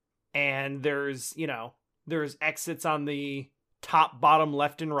 and there's exits on the top, bottom,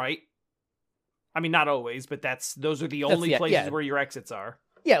 left, and right. I mean, not always, but those are the only places where your exits are.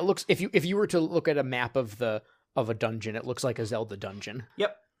 Yeah, it looks, if you were to look at a map of a dungeon, it looks like a Zelda dungeon.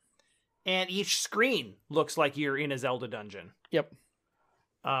 Yep. And each screen looks like you're in a Zelda dungeon. Yep.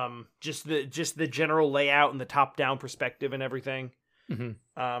 Just the general layout and the top-down perspective and everything.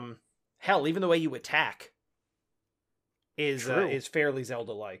 Mm-hmm. Hell, even the way you attack is fairly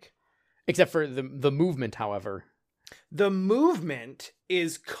Zelda-like. Except for the movement, however. The movement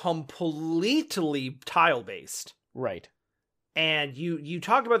is completely tile-based. Right. And you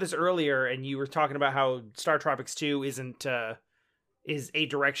talked about this earlier, and you were talking about how StarTropics 2 is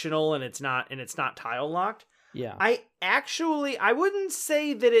adirectional and it's not tile-locked. Yeah. I wouldn't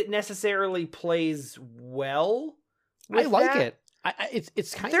say that it necessarily plays well. I like it.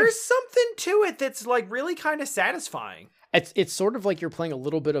 It's kind of, there's something to it that's like really kind of satisfying. It's sort of like you're playing a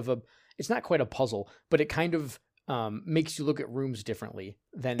little bit of it's not quite a puzzle, but it kind of makes you look at rooms differently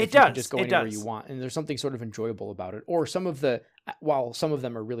than if you can just go anywhere you want. And there's something sort of enjoyable about it. Or while some of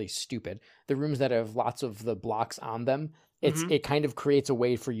them are really stupid, the rooms that have lots of the blocks on them, it kind of creates a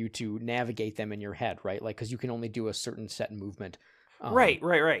way for you to navigate them in your head, right? Like, because you can only do a certain set movement. Right.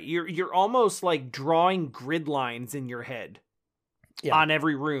 You're almost like drawing grid lines in your head on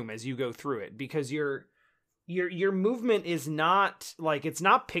every room as you go through it, because your movement is not like, it's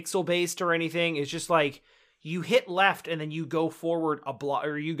not pixel based or anything. It's just like you hit left and then you go forward a block,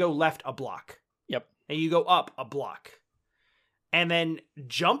 or you go left a block. Yep. And you go up a block. And then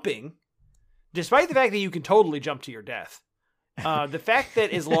jumping, despite the fact that you can totally jump to your death, the fact that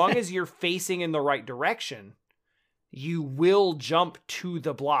as long as you're facing in the right direction, you will jump to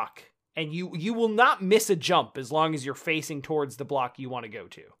the block, and you will not miss a jump as long as you're facing towards the block you want to go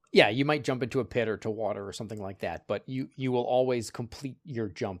to. Yeah, you might jump into a pit or to water or something like that, but you will always complete your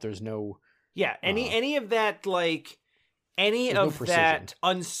jump. There's no... Yeah, any of that, like, any of that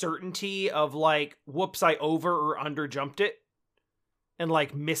uncertainty of, like, whoops, I over or under jumped it, and,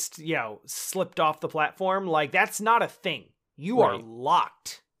 like, missed, slipped off the platform, like, that's not a thing. You are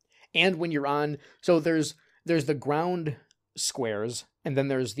locked. And when you're on... So there's the ground squares, and then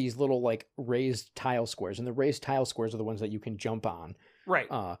there's these little, like, raised tile squares, and the raised tile squares are the ones that you can jump on. Right.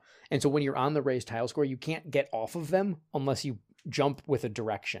 And so when you're on the raised tile square, you can't get off of them unless you jump with a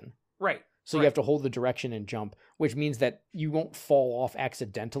direction. Right. So you have to hold the direction and jump, which means that you won't fall off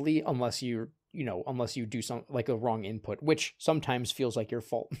accidentally unless you do some, like, a wrong input, which sometimes feels like your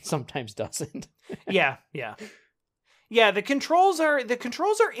fault, sometimes doesn't. Yeah. The controls are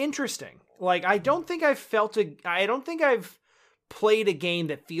interesting. Like, I don't think I've played a game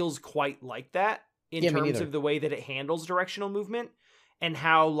that feels quite like that in terms of the way that it handles directional movement. and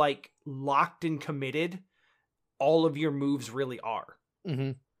how like locked and committed all of your moves really are.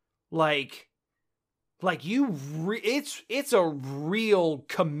 Mm-hmm. Like it's a real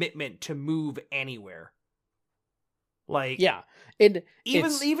commitment to move anywhere. Like, yeah, and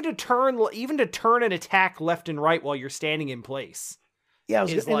even to turn and attack left and right while you're standing in place. Yeah, I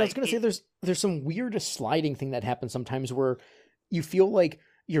was gonna say there's some weird sliding thing that happens sometimes where you feel like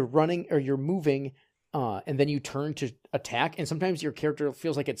you're running or you're moving, and then you turn to attack, and sometimes your character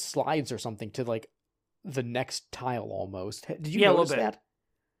feels like it slides or something to like the next tile almost. Did you notice that?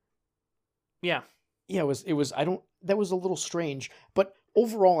 Yeah. Yeah, it was that was a little strange, but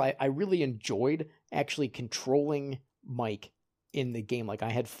overall I really enjoyed actually controlling Mike in the game. Like I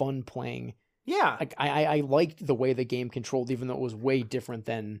had fun playing. Yeah. Like I liked the way the game controlled, even though it was way different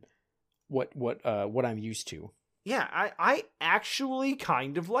than what I'm used to. Yeah, I actually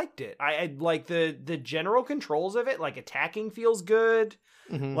kind of liked it. I like the general controls of it, like attacking feels good.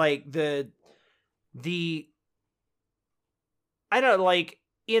 Mm-hmm. Like the I don't know, like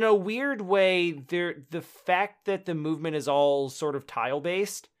in a weird way, the fact that the movement is all sort of tile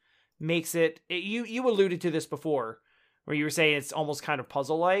based makes you alluded to this before, where you were saying it's almost kind of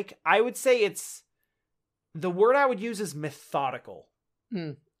puzzle like. I would say the word I would use is methodical.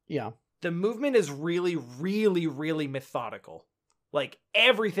 Yeah. The movement is really, really, really methodical. Like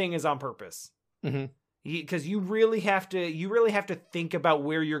everything is on purpose. Mm-hmm. Because you really have to think about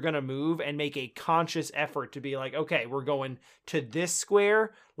where you're going to move and make a conscious effort to be like, okay, we're going to this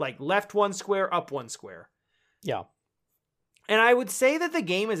square, like left one square, up one square. Yeah. And I would say that the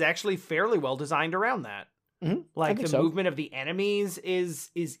game is actually fairly well designed around that. Mm-hmm. Like the movement of the enemies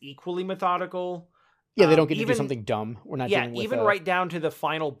is equally methodical. Yeah, they don't get to do something dumb. We're not dealing with... even right down to the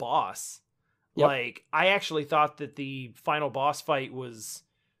final boss. Yep. Like, I actually thought that the final boss fight was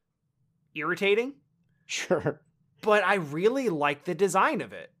irritating. Sure. But I really like the design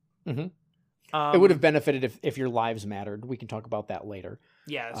of it. Mm-hmm. It would have benefited if your lives mattered. We can talk about that later.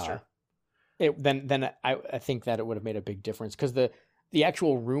 Yeah, that's true. Then I think that it would have made a big difference, because the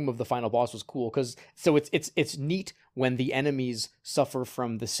actual room of the final boss was cool. So it's neat when the enemies suffer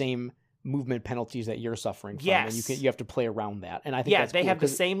from the same movement penalties that you're suffering from, and you have to play around that. And I think that's they cool, have the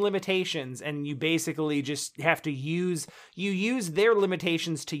same limitations, and you basically just have to use their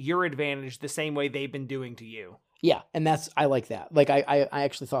limitations to your advantage the same way they've been doing to you. Yeah, and I like that. Like I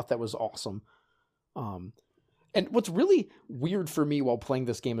actually thought that was awesome. And what's really weird for me while playing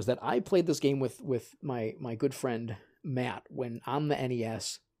this game is that I played this game with my good friend Matt on the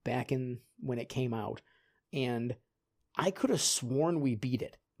NES back when it came out, and I could have sworn we beat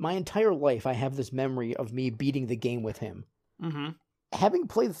it. My entire life, I have this memory of me beating the game with him. Mm-hmm. Having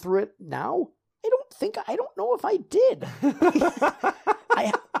played through it now, I don't know if I did.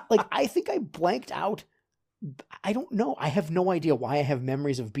 I think I blanked out. I don't know. I have no idea why I have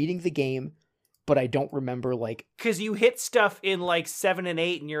memories of beating the game, but I don't remember, like... Because you hit stuff in, like, 7 and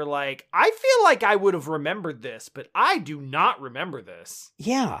 8, and you're like, I feel like I would have remembered this, but I do not remember this.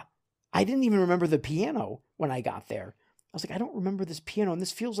 Yeah. I didn't even remember the piano when I got there. I was like, I don't remember this piano, and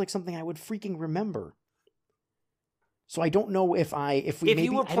this feels like something I would freaking remember. So I don't know if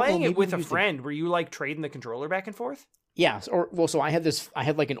you were playing it with a friend, were you like trading the controller back and forth? Yeah. So I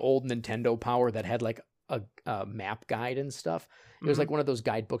had like an old Nintendo Power that had like a map guide and stuff. It was like one of those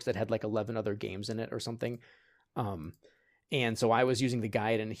guidebooks that had like 11 other games in it or something. And so I was using the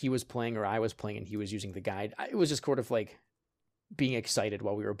guide, and he was playing, or I was playing and he was using the guide. It was just sort of like being excited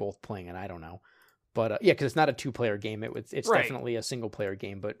while we were both playing, and I don't know. But yeah, because it's not a 2-player game. It's right. Definitely a single-player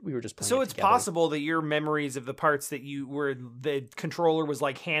game, but we were just playing. So it's possible that your memories of the parts that the controller was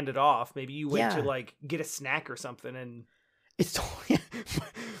like handed off. Maybe you went to like get a snack or something, and it's totally.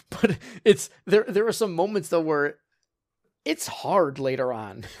 But it's there are some moments though where it's hard later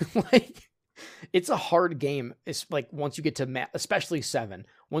on. Like it's a hard game. It's like once you get to especially 7.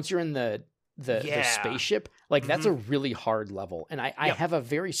 Once you're in the spaceship, like that's a really hard level, and I have a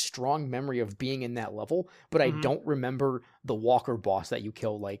very strong memory of being in that level, but I don't remember the walker boss that you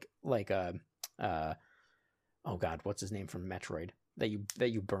kill, like oh god, what's his name from Metroid that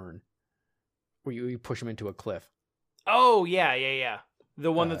you burn, where you push him into a cliff. Oh yeah,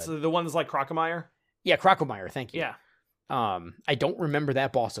 the one that's like Crocomire. Yeah, Crocomire, thank you. Yeah. I don't remember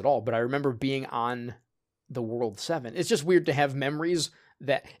that boss at all, but I remember being on the World 7. It's just weird to have memories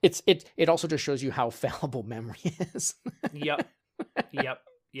that it also just shows you how fallible memory is. Yep.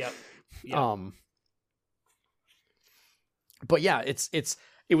 But yeah,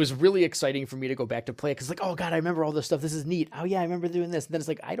 it was really exciting for me to go back to play it, because like, oh god, I remember all this stuff. This is neat. Oh yeah, I remember doing this. And then it's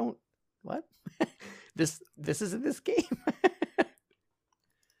like, what? this isn't this game.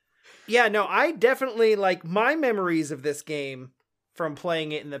 Yeah, no, I definitely, like, my memories of this game from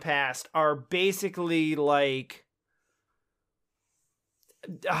playing it in the past are basically like,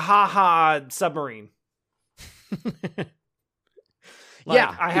 haha, submarine.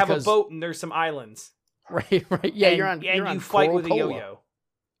 Yeah, I have a boat and there's some islands. Right. Yeah, and you're on you fight with a Coca-Cola. yo-yo.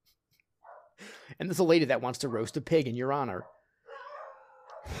 And there's a lady that wants to roast a pig, and you're on her.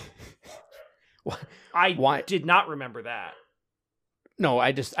 I did not remember that. No,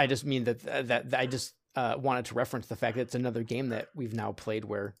 I just mean that I just wanted to reference the fact that it's another game that we've now played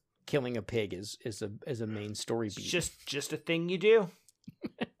where killing a pig is a main story beat. It's just a thing you do.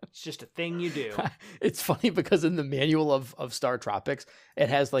 It's just a thing you do. It's funny because in the manual of StarTropics, it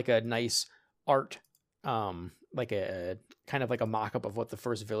has like a nice art, like a kind of like a mock-up of what the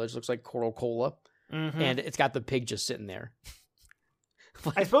first village looks like, Coca-Cola, and it's got the pig just sitting there.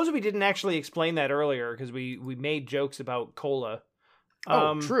 I suppose we didn't actually explain that earlier because we made jokes about cola.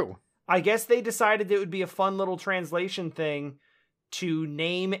 True. I guess they decided it would be a fun little translation thing to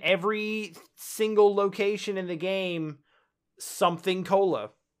name every single location in the game something cola.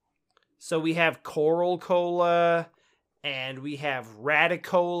 So we have Coral Cola, and we have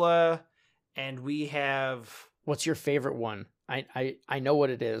Radicola, and we have... What's your favorite one? I know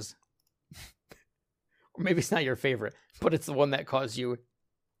what it is. Or maybe it's not your favorite, but it's the one that caused you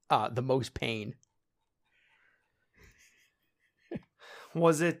the most pain.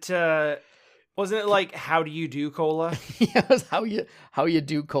 Wasn't it like How Do You Do Cola? Yeah, it was how you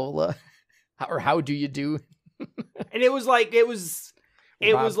do cola, or how do you do? And it was like Caruso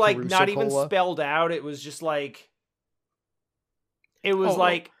not even Cola. spelled out. It was just like it was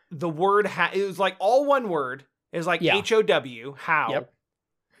like the word. It was like all one word. It was like HOW how, Yep.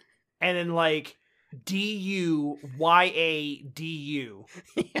 and then like DUYADU.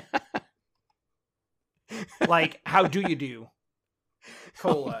 Like how do you do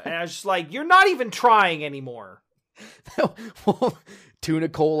cola? And I was just like, you're not even trying anymore. Well, tuna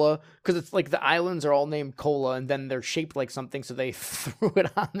cola, because it's like the islands are all named cola, and then they're shaped like something, so they threw it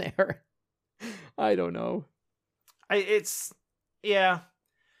on there. I don't know. I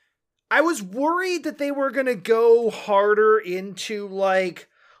was worried that they were gonna go harder into like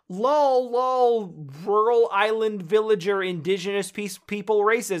lol rural island villager indigenous people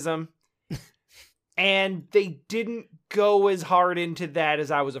racism, and they didn't go as hard into that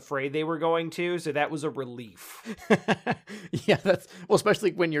as I was afraid they were going to, so that was a relief. Yeah,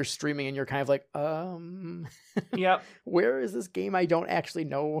 especially when you're streaming and you're kind of like, Yep. Where is this game I don't actually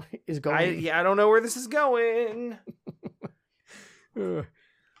know is going? I don't know where this is going.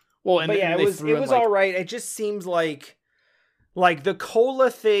 Well, and but yeah, it was all right. It just seems like the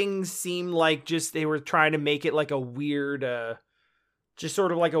cola thing seemed like just they were trying to make it like a weird, just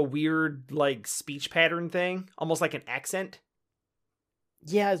sort of like a weird like speech pattern thing, almost like an accent.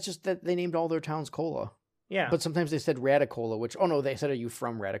 Yeah, it's just that they named all their towns cola. Yeah, but sometimes they said Radicola, which they said, "Are you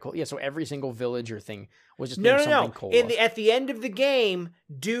from Radicola?" Yeah, so every single village or thing was just named something cola. At the end of the game,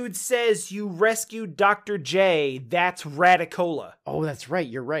 dude says you rescued Dr. J. That's Radicola. Oh, that's right.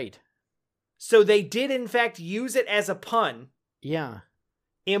 You're right. So they did in fact use it as a pun. Yeah,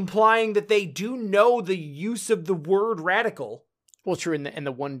 implying that they do know the use of the word radical. Well, true, and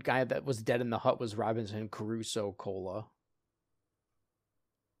the one guy that was dead in the hut was Robinson Crusoe Cola.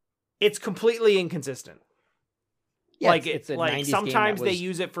 It's completely inconsistent. Yeah, like it's a like 90s sometimes game they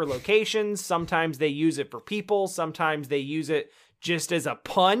use it for locations, sometimes they use it for people, sometimes they use it just as a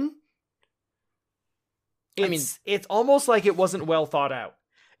pun. It's almost like it wasn't well thought out.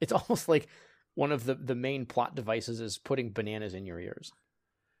 It's almost like one of the main plot devices is putting bananas in your ears.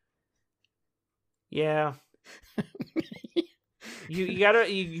 Yeah.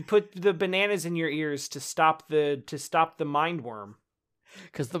 You put the bananas in your ears to stop the mind worm.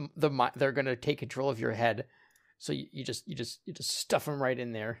 Because they're gonna take control of your head, so you just stuff them right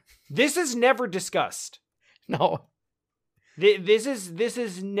in there. This is never discussed. No, this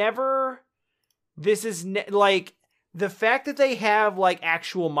is never. Like the fact that they have like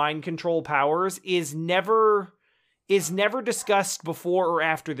actual mind control powers is never discussed before or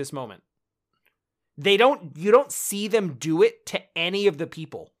after this moment. You don't see them do it to any of the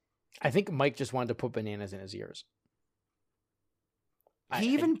people. I think Mike just wanted to put bananas in his ears.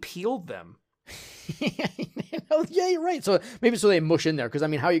 He even peeled them. Yeah, you're right. So maybe they mush in there. Because,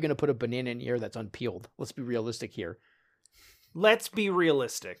 how are you going to put a banana in your ear that's unpeeled? Let's be realistic here. Let's be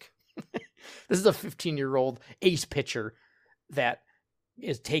realistic. This is a 15-year-old ace pitcher that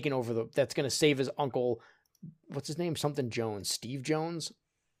is taking over that's going to save his uncle. What's his name? Something Jones. Steve Jones?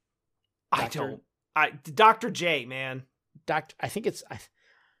 Dr. J, man. I think it's...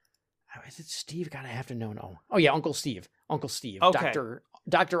 Is it Steve? God, I have to know. No. Oh, yeah, Uncle Steve. Uncle Steve. Okay.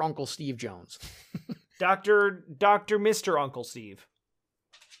 Dr. Uncle Steve Jones. Dr. Mr. Uncle Steve.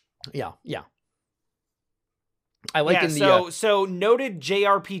 Yeah. I like so noted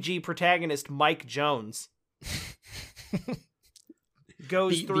JRPG protagonist Mike Jones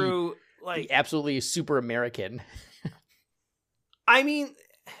goes through like the absolutely super American. I mean,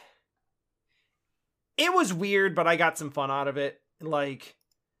 it was weird, but I got some fun out of it. Like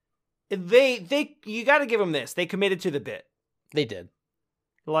they you got to give them this. They committed to the bit. They did.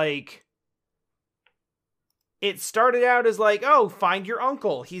 Like, it started out as like, oh, find your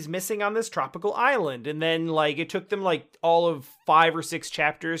uncle. He's missing on this tropical island. And then, like, it took them, like, all of 5 or 6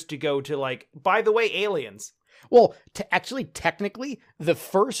 chapters to go to, like, by the way, aliens. Well, technically, the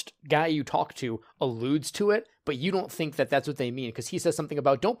first guy you talk to alludes to it, but you don't think that that's what they mean, because he says something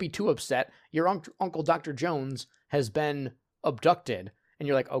about, don't be too upset. Your Uncle Dr. Jones has been abducted. And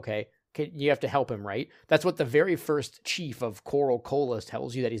you're like, okay, you have to help him, right? That's what the very first chief of Coral Cola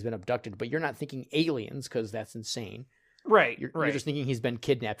tells you, that he's been abducted, but you're not thinking aliens, because that's insane. Right, You're just thinking he's been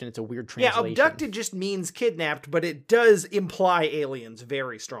kidnapped, and it's a weird translation. Yeah, abducted just means kidnapped, but it does imply aliens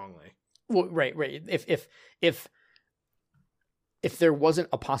very strongly. Well, right. If there wasn't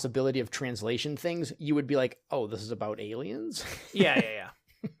a possibility of translation things, you would be like, oh, this is about aliens? Yeah.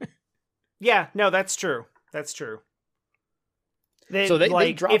 Yeah, no, that's true. They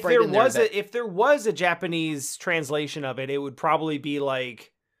drop if right in there if there was a Japanese translation of it, it would probably be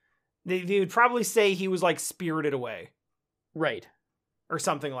like they would probably say he was like spirited away, right, or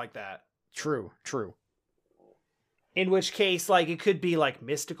something like that. True. In which case, like, it could be like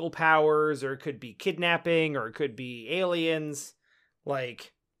mystical powers, or it could be kidnapping, or it could be aliens,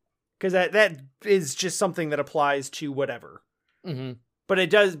 like, because that is just something that applies to whatever. Mm-hmm. But it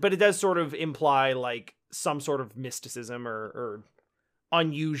does sort of imply like some sort of mysticism or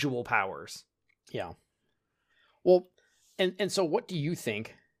unusual powers. Yeah. Well, and so what do you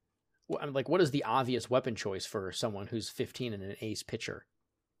think? Like, what is the obvious weapon choice for someone who's 15 and an ace pitcher?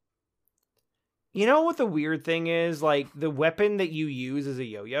 You know what the weird thing is? Like, the weapon that you use is a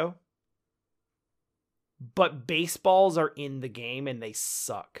yo-yo, but baseballs are in the game and they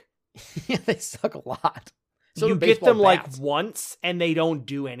suck. Yeah, they suck a lot. So you get them bats. Like once and they don't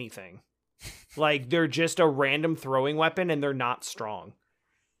do anything. Like, they're just a random throwing weapon and they're not strong.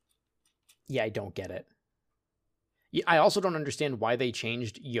 Yeah, I don't get it. I also don't understand why they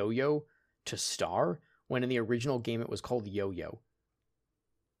changed yo-yo to star when in the original game it was called yo-yo.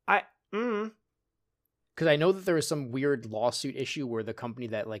 Because I know that there was some weird lawsuit issue where the company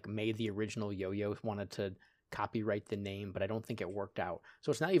that like made the original yo-yo wanted to copyright the name, but I don't think it worked out.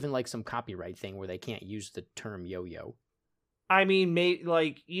 So it's not even like some copyright thing where they can't use the term yo-yo. I mean,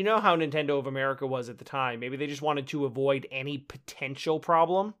 like, you know how Nintendo of America was at the time. Maybe they just wanted to avoid any potential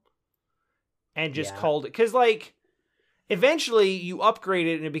problem and just called it. Because, like, eventually you upgrade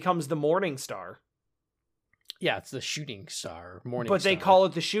it and it becomes the Morning Star. Yeah, it's the Shooting Star, Morning But Star. they call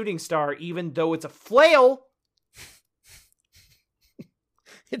it the Shooting Star, even though it's a flail.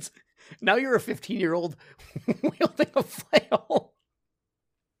 It's now you're a 15-year-old wielding a flail.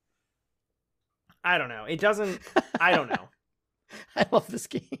 I don't know. It doesn't. I don't know. I love this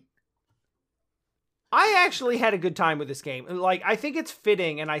game. I actually had a good time with this game. Like, I think it's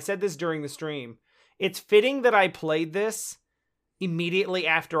fitting, and I said this during the stream. It's fitting that I played this immediately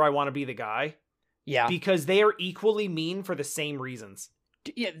after I Want to Be the Guy. Yeah. Because they are equally mean for the same reasons.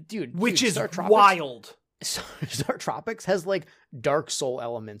 Yeah, dude. Which is wild. StarTropics has, like, Dark Soul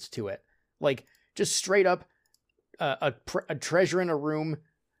elements to it. Like, just straight up a treasure in a room,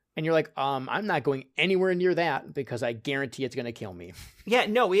 and you're like, I'm not going anywhere near that because I guarantee it's going to kill me. Yeah,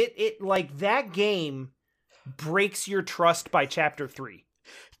 no, it like, that game breaks your trust by chapter 3.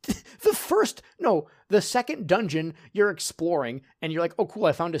 The second dungeon you're exploring and you're like, oh cool,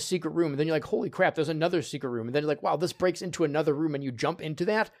 I found a secret room. And then you're like, holy crap, there's another secret room. And then you're like, wow, this breaks into another room, and you jump into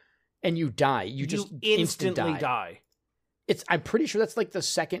that and you die. You just instantly die. I'm pretty sure that's like the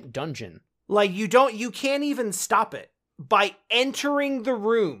second dungeon. Like, you can't even stop it. By entering the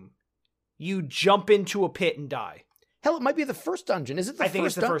room, you jump into a pit and die. Hell, it might be the first dungeon. Is it the I think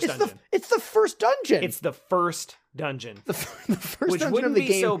it's the first dungeon. It's the first dungeon. It's the first dungeon. The first Which dungeon wouldn't of the be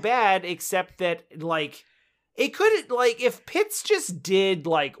game. so bad, except that, like, it could, like, if pits just did,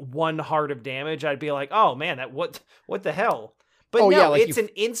 like, 1 heart of damage, I'd be like, oh man, what the hell? But it's an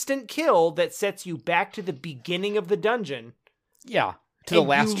instant kill that sets you back to the beginning of the dungeon. Yeah, to the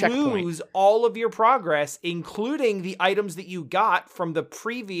last checkpoint. You lose all of your progress, including the items that you got from the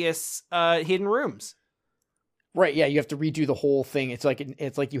previous hidden rooms. Right, yeah, you have to redo the whole thing. It's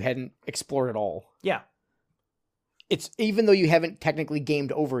like you hadn't explored it all. Yeah. It's even though you haven't technically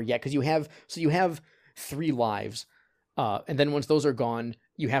gamed over yet, because you have 3 lives, and then once those are gone,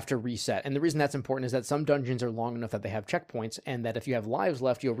 you have to reset. And the reason that's important is that some dungeons are long enough that they have checkpoints, and that if you have lives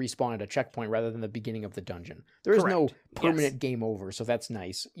left, you'll respawn at a checkpoint rather than the beginning of the dungeon. There is no permanent game over, so that's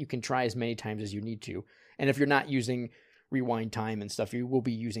nice. You can try as many times as you need to. And if you're not using rewind time and stuff, you will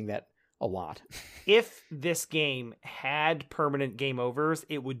be using that a lot. If this game had permanent game overs,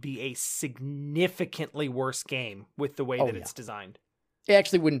 it would be a significantly worse game with the way that it's designed. It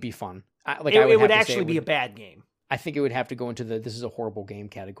actually wouldn't be fun. It would actually be a bad game. I think it would have to go into the this is a horrible game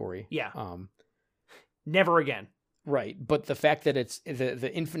category. Yeah. Never again. Right. But the fact that it's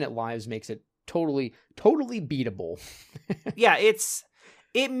the infinite lives makes it totally beatable. Yeah,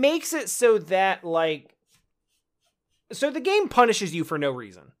 it makes it so that so the game punishes you for no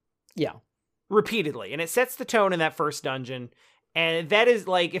reason. Yeah. Repeatedly. And it sets the tone in that first dungeon. And that is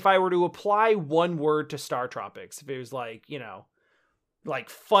if I were to apply one word to StarTropics, if it was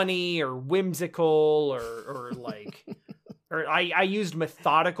funny or whimsical or or I used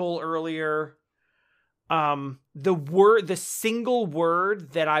methodical earlier. The single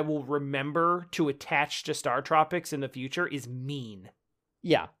word that I will remember to attach to StarTropics in the future is mean.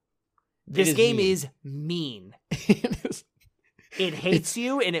 Yeah. This game is mean. It hates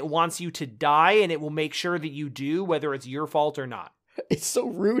you and it wants you to die, and it will make sure that you do, whether it's your fault or not. It's so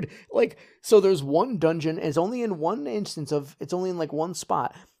rude. So there's one dungeon, and it's only in one instance it's only in one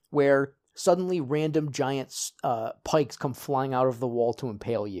spot where suddenly random giant pikes come flying out of the wall to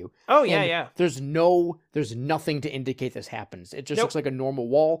impale you. Oh, yeah, yeah. There's nothing to indicate this happens. It just looks like a normal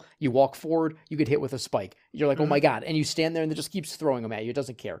wall. You walk forward, you get hit with a spike. You're like, oh my God. And you stand there and it just keeps throwing them at you. It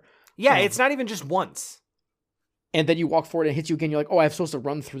doesn't care. Yeah, it's not even just once. And then you walk forward and it hits you again. You're like, oh, I'm supposed to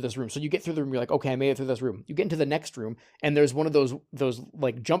run through this room. So you get through the room. You're like, okay, I made it through this room. You get into the next room and there's one of those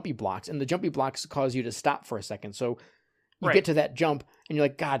jumpy blocks, and the jumpy blocks cause you to stop for a second. So you get to that jump and you're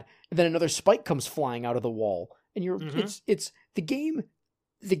like, God, and then another spike comes flying out of the wall. And it's the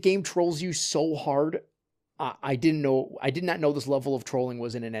game trolls you so hard. I did not know this level of trolling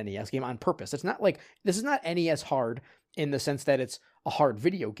was in an NES game on purpose. It's not this is not NES hard in the sense that it's a hard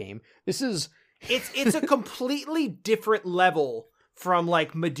video game. This is... It's a completely different level from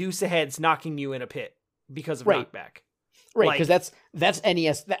Medusa heads knocking you in a pit because of knockback. Right, because that's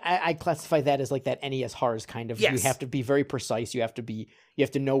NES. I classify that as that NES hard kind of. Yes. You have to be very precise. You have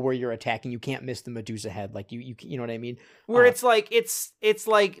to know where you're attacking. You can't miss the Medusa head. You know what I mean? Where it's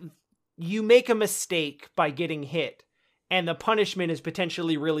you make a mistake by getting hit, and the punishment is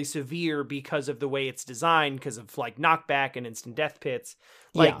potentially really severe because of the way it's designed, because of knockback and instant death pits.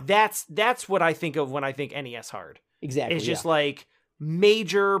 That's what I think of when I think NES hard. Exactly. It's just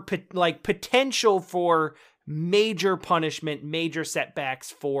major potential for major punishment, major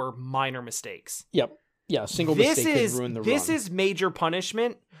setbacks for minor mistakes. Yep. Yeah, single mistake can ruin the run. This is major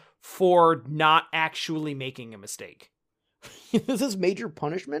punishment for not actually making a mistake. This is major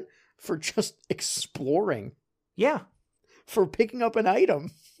punishment for just exploring. Yeah. For picking up an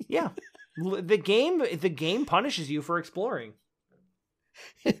item. Yeah. The game punishes you for exploring.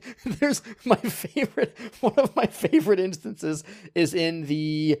 There's one of my favorite instances is in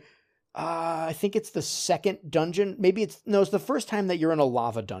the I think it's the second dungeon. Maybe it's the first time that you're in a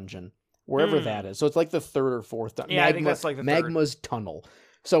lava dungeon, wherever that is. So it's the third or fourth dungeon. Yeah, I think that's the Magma's tunnel.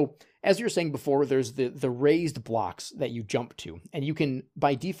 So as you were saying before, there's the raised blocks that you jump to, and you can,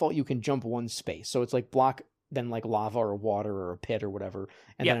 by default, you can jump one space. So it's block, then lava or water or a pit or whatever,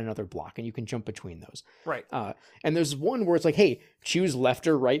 and then another block, and you can jump between those. Right. And there's one where it's hey, choose left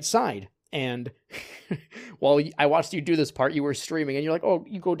or right side. And while I watched you do this part, you were streaming, and you're like, oh,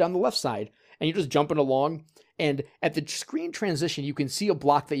 you go down the left side, and you're just jumping along. And at the screen transition, you can see a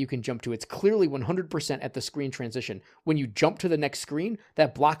block that you can jump to. It's clearly 100% at the screen transition. When you jump to the next screen,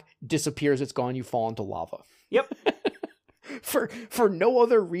 that block disappears. It's gone. You fall into lava. Yep. For no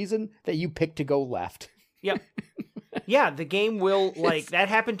other reason that you pick to go left. Yep. Yeah, the game will that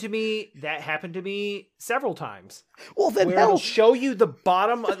happened to me. That happened to me several times. Well, then it'll show you the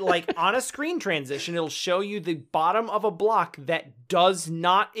bottom, on a screen transition. It'll show you the bottom of a block that does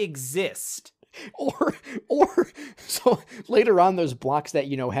not exist. Or so later on, there's blocks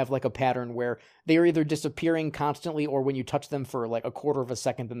that have a pattern where they are either disappearing constantly, or when you touch them for a quarter of a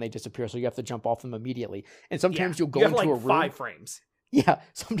second, then they disappear. So you have to jump off them immediately. And sometimes you'll go into a room. 5 frames. Yeah,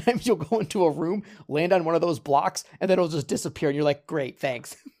 sometimes you'll go into a room, land on one of those blocks, and then it'll just disappear, and you're like, great,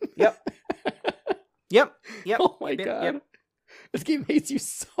 thanks. Yep. Yep. Oh my God. Yep. This game hates you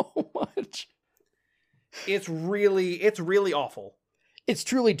so much. It's really awful. It's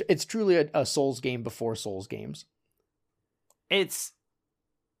truly a Souls game before Souls games.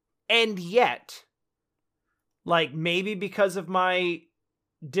 And yet, maybe because of my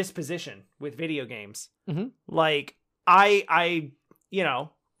disposition with video games, mm-hmm.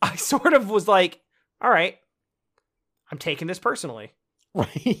 I sort of was like, all right, I'm taking this personally.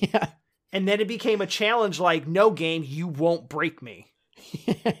 Right, yeah. And then it became a challenge like, no game, you won't break me.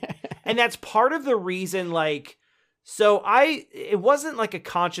 And that's part of the reason, like, so it wasn't like a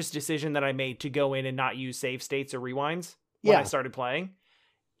conscious decision that I made to go in and not use save states or rewinds when I started playing.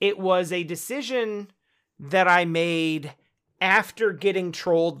 It was a decision that I made after getting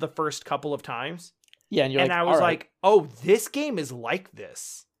trolled the first couple of times. Yeah, and I was like, oh, this game is like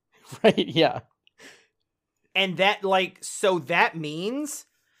this. Right, yeah. And that, like, so that means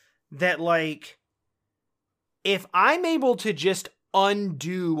that, like, if I'm able to just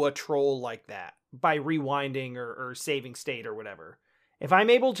undo a troll like that by rewinding or saving state or whatever, if I'm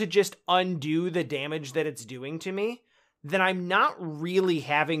able to just undo the damage that it's doing to me, then I'm not really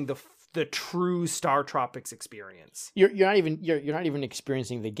having the true StarTropics experience. You're not even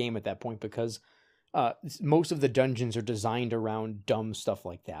experiencing the game at that point, because most of the dungeons are designed around dumb stuff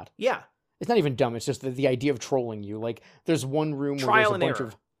like that. Yeah. It's not even dumb, it's just the idea of trolling you. Like, there's one room where Trial there's a and bunch error.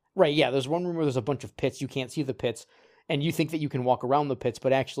 of... Right, yeah, there's one room where there's a bunch of pits. You can't see the pits, and you think that you can walk around the pits,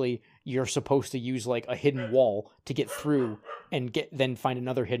 but actually you're supposed to use, like, a hidden wall to get through, and then find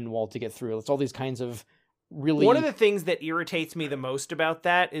another hidden wall to get through. It's all these kinds of really... One of the things that irritates me the most about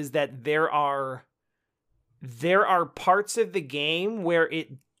that is that there are parts of the game where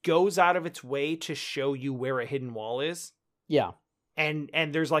it goes out of its way to show you where a hidden wall is. Yeah. And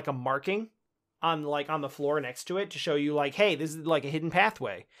there's like a marking on the floor next to it to show you, like, hey, this is like a hidden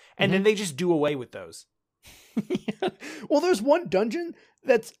pathway. And then they just do away with those. Yeah. Well, there's one dungeon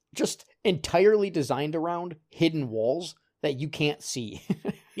that's just entirely designed around hidden walls that you can't see.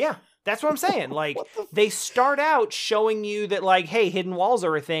 Yeah, that's what I'm saying. Like, they start out showing you that, like, hey, hidden walls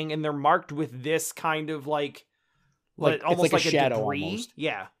are a thing, and they're marked with this kind of like almost like a shadow, debris. Almost.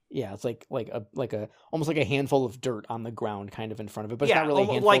 Yeah. Yeah, it's like a almost like a handful of dirt on the ground, kind of in front of it, but it's not really a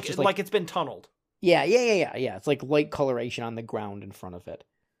handful. Like, it's just like it's been tunneled. Yeah. It's like light coloration on the ground in front of it.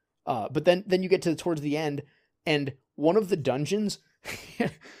 But then you get towards the end, and one of the dungeons,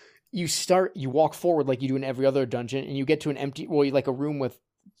 you walk forward like you do in every other dungeon, and you get to an empty, like a room with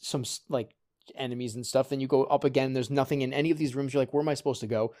some like enemies and stuff. Then you go up again. There's nothing in any of these rooms. You're like, where am I supposed to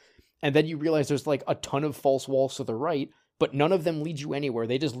go? And then you realize there's like a ton of false walls to the right, but none of them lead you anywhere.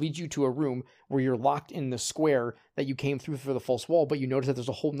 They just lead you to a room where you're locked in the square that you came through for the false wall, but you notice that there's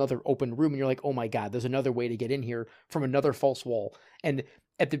a whole nother open room, and you're like, oh my god, there's another way to get in here from another false wall. And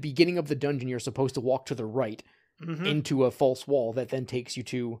at the beginning of the dungeon, you're supposed to walk to the right into a false wall that then takes you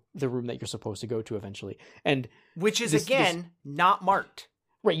to the room that you're supposed to go to eventually. And which is, again, not marked.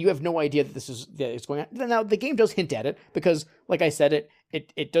 Right, you have no idea that it's going on. Now, the game does hint at it, because, like I said,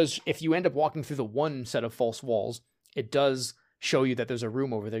 it does, if you end up walking through the one set of false walls, it does show you that there's a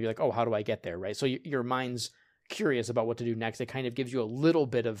room over there. You're like, oh, how do I get there, right? So your mind's curious about what to do next. It kind of gives you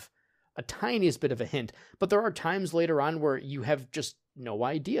a tiniest bit of a hint. But there are times later on where you have just no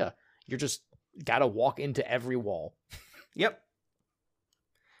idea. You're just got to walk into every wall. Yep.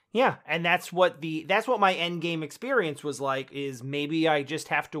 Yeah, and that's what my end game experience was like, is maybe I just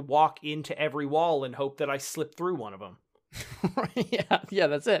have to walk into every wall and hope that I slip through one of them. Yeah,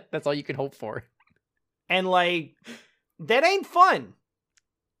 that's it. That's all you can hope for. And, like, that ain't fun.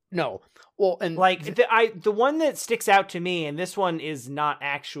 No. Well, and like the one that sticks out to me, and this one is not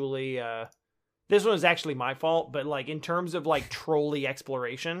actually this one is actually my fault, but, like, in terms of, like, trolley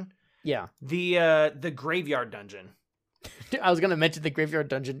exploration, yeah, the graveyard dungeon. I was gonna mention the graveyard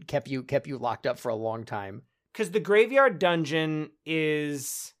dungeon kept you locked up for a long time, because the graveyard dungeon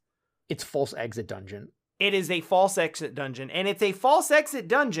it's false exit dungeon. It is a false exit dungeon, and it's a false exit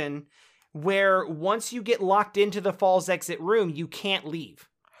dungeon where once you get locked into the false exit room, you can't leave.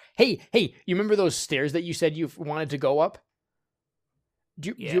 Hey, you remember those stairs that you said you wanted to go up?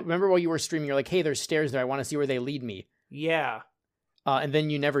 Do you remember while you were streaming, you're like, hey, there's stairs there, I want to see where they lead me. Yeah. And then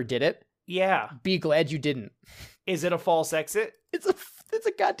you never did it? Yeah. Be glad you didn't. Is it a false exit? It's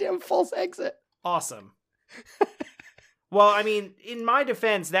a goddamn false exit. Awesome. Well, I mean, in my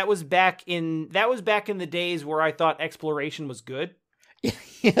defense, that was back in the days where I thought exploration was good.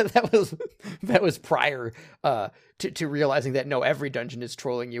 Yeah, that was prior to realizing that no, every dungeon is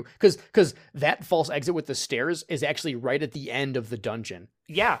trolling you, because that false exit with the stairs is actually right at the end of the dungeon.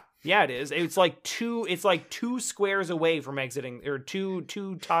 Yeah, it is. It's like two squares away from exiting, or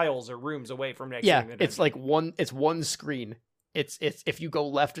two tiles or rooms away from exiting. Yeah, the dungeon. it's like one screen. It's if you go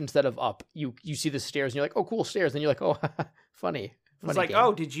left instead of up, you see the stairs and you're like, oh, cool stairs. Then you're like, oh, funny. It's like, game.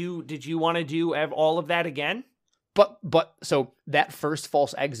 Oh, did you want to do all of that again? But so that first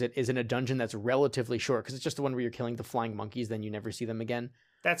false exit is in a dungeon that's relatively short, because it's just the one where you're killing the flying monkeys, then you never see them again.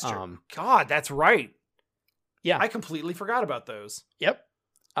 That's true. God, that's right. Yeah. I completely forgot about those. Yep.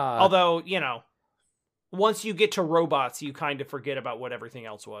 Although, once you get to robots, you kind of forget about what everything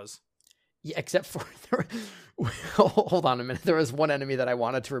else was. Yeah, except for hold on a minute. There was one enemy that I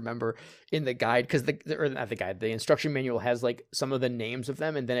wanted to remember in the guide, because the instruction manual has like some of the names of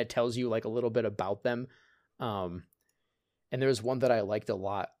them, and then it tells you like a little bit about them. And there was one that I liked a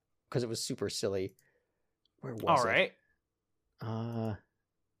lot because it was super silly. Where was it? All right.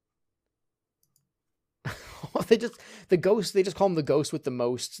 They just call him the ghost with the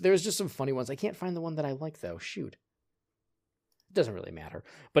most. There's just some funny ones. I can't find the one that I like though. Shoot. It doesn't really matter.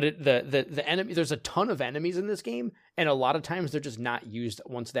 But the enemy, there's a ton of enemies in this game, and a lot of times they're just not used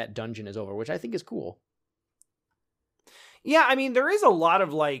once that dungeon is over, which I think is cool. Yeah, I mean, there is a lot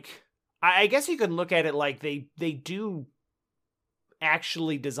of like, I guess you can look at it like they do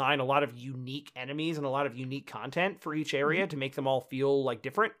actually design a lot of unique enemies and a lot of unique content for each area to make them all feel like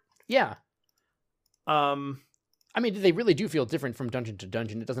different. Yeah. I mean, they really do feel different from dungeon to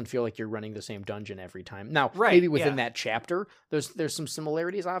dungeon. It doesn't feel like you're running the same dungeon every time. Now, maybe within that chapter, there's some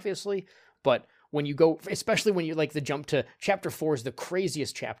similarities, obviously, but when you go, especially when you like the jump to chapter 4 is the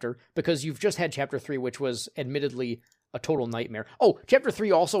craziest chapter, because you've just had chapter 3, which was admittedly a total nightmare. Oh, chapter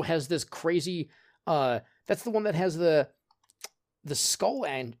 3 also has this crazy, that's the one that has the skull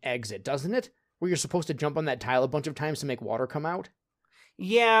exit, doesn't it? Where you're supposed to jump on that tile a bunch of times to make water come out.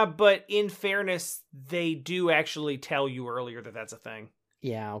 Yeah, but in fairness, they do actually tell you earlier that that's a thing.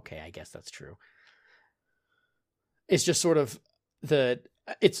 Yeah, okay, I guess that's true. It's just sort of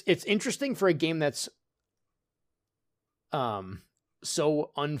it's interesting for a game that's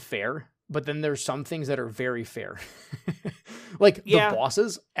so unfair, but then there's some things that are very fair. Like the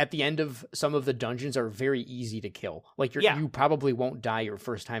bosses at the end of some of the dungeons are very easy to kill. Like you probably won't die your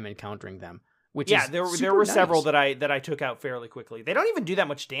first time encountering them. There were several that I took out fairly quickly. They don't even do that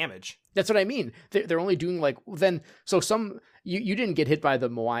much damage. That's what I mean. They're only doing like you didn't get hit by the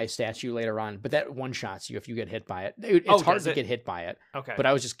Moai statue later on, but that one shots you if you get hit by it. It's hard to get hit by it. Okay, but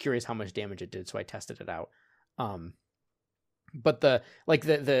I was just curious how much damage it did, so I tested it out. But the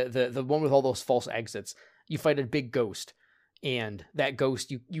one with all those false exits, you fight a big ghost, and that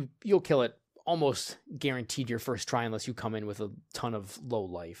ghost you'll kill it almost guaranteed your first try unless you come in with a ton of low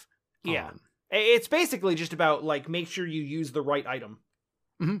life. Yeah. It's basically just about, like, make sure you use the right item.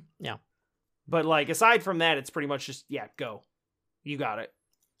 Mm-hmm. Yeah. But, like, aside from that, it's pretty much just, go. You got it.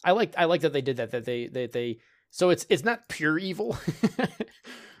 I like that they did that they so it's not pure evil.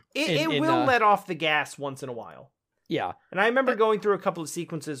 It will let off the gas once in a while. Yeah. And I remember going through a couple of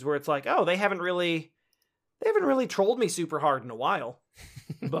sequences where it's like, oh, they haven't really trolled me super hard in a while.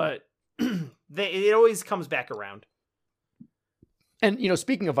 But it always comes back around. And,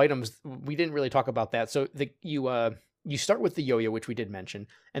 speaking of items, we didn't really talk about that. So you start with the yo-yo, which we did mention,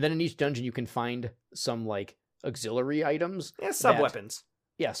 and then in each dungeon you can find some like auxiliary items. Yeah, sub-weapons.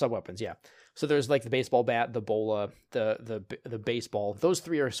 Sub-weapons, yeah. So there's like the baseball bat, the bola, the baseball. Those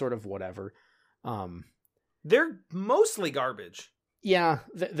 3 are sort of whatever. They're mostly garbage. Yeah,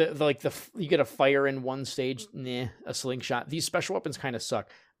 you get a fire in one stage, a slingshot. These special weapons kind of suck.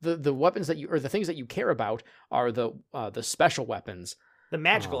 The weapons the things that you care about are the special weapons, the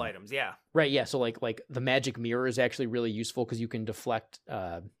magical items. Yeah, right. Yeah, so like the magic mirror is actually really useful because you can deflect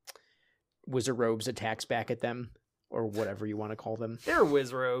Wizard Robe's attacks back at them, or whatever you want to call them. They're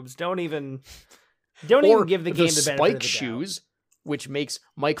Wizard Robes. Don't even give the game the benefit of the spike shoes, which makes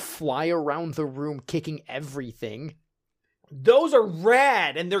Mike fly around the room kicking everything. Those are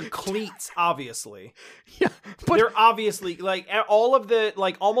rad, and they're cleats, obviously. Yeah, but they're obviously like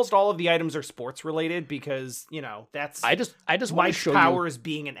almost all of the items are sports related because that's I just my power is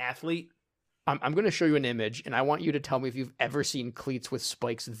being an athlete. I'm going to show you an image, and I want you to tell me if you've ever seen cleats with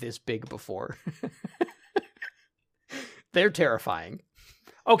spikes this big before. They're terrifying.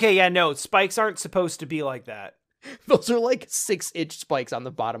 Okay, yeah, no, spikes aren't supposed to be like that. Those are like 6-inch spikes on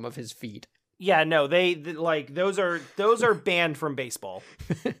the bottom of his feet. Yeah, no, those are banned from baseball.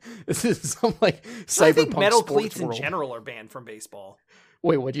 This is some like cyberpunk. I think metal cleats world. in general are banned from baseball.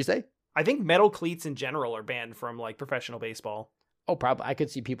 Wait, what'd you say? I think metal cleats in general are banned from like professional baseball. Oh, probably. I could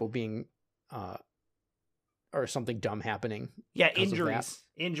see people being, or something dumb happening. Yeah,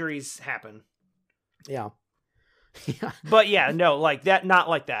 injuries happen. Yeah. Yeah. But yeah, no, like that, not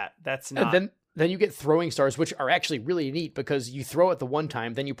like that. That's not. And then you get throwing stars, which are actually really neat because you throw it the one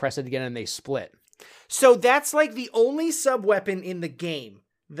time, then you press it again and they split. So that's like the only sub-weapon in the game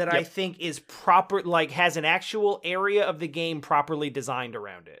that I think is proper, like has an actual area of the game properly designed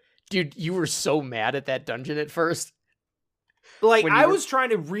around it. Dude, you were so mad at that dungeon at first. Like, I was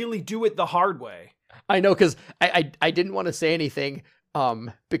trying to really do it the hard way. I know, because I didn't want to say anything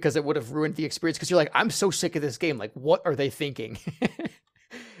because it would have ruined the experience. Because you're like, I'm so sick of this game. Like, what are they thinking? And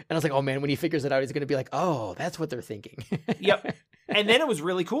I was like, oh man, when he figures it out, he's going to be like, oh, that's what they're thinking. Yep. And then it was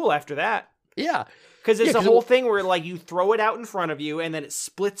really cool after that. Yeah. Because it's a whole thing where like you throw it out in front of you and then it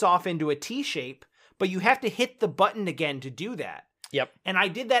splits off into a T shape, but you have to hit the button again to do that. Yep. And I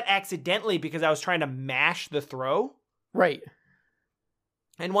did that accidentally because I was trying to mash the throw. Right.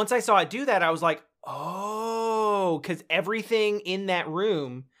 And once I saw it do that, I was like, oh, because everything in that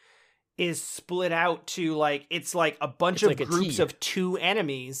room is split out to like, it's like a bunch of groups of 2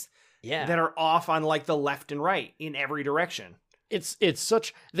 enemies that are off on like the left and right in every direction. It's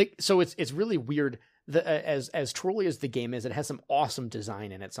really weird. As trolly as the game is, it has some awesome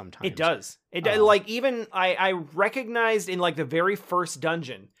design in it sometimes. It does. Like even I recognized in like the very first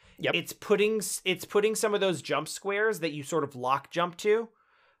dungeon, it's putting some of those jump squares that you sort of lock jump to.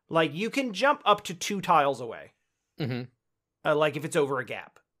 Like you can jump up to 2 tiles away. Mm-hmm. Like if it's over a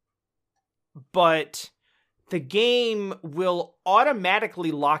gap. But the game will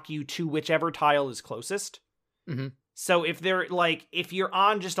automatically lock you to whichever tile is closest. Mm-hmm. So if you're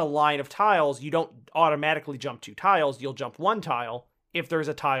on just a line of tiles, you don't automatically jump 2 tiles. You'll jump 1 tile if there's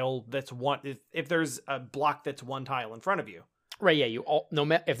a tile that's if there's a block that's 1 tile in front of you. Right. Yeah.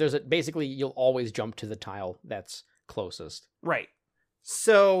 If there's basically you'll always jump to the tile that's closest. Right.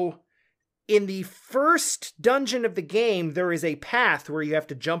 So in the first dungeon of the game, there is a path where you have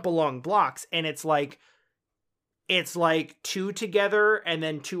to jump along blocks, and it's like 2 together and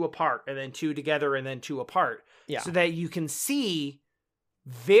then 2 apart, and then 2 together and then 2 apart. Yeah. So that you can see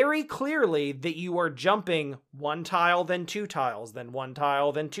very clearly that you are jumping 1 tile, then 2 tiles, then 1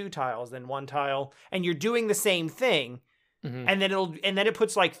 tile, then 2 tiles, then 1 tile, and you're doing the same thing. Mm-hmm. And then it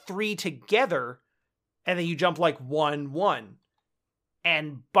puts like 3 together, and then you jump like 1, 1.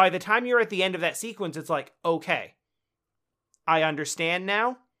 And by the time you're at the end of that sequence, it's like, okay, I understand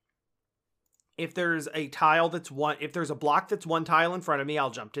now. If there's a block that's 1 tile in front of me,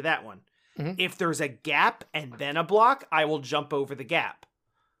 I'll jump to that one. Mm-hmm. If there's a gap and then a block, I will jump over the gap.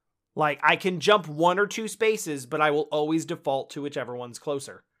 Like I can jump 1 or 2 spaces, but I will always default to whichever one's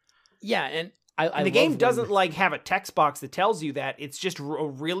closer. Yeah. And the game doesn't like have a text box that tells you that. It's just a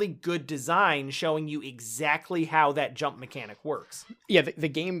really good design showing you exactly how that jump mechanic works. Yeah, the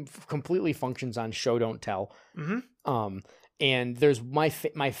game completely functions on show don't tell. Mm-hmm. And there's my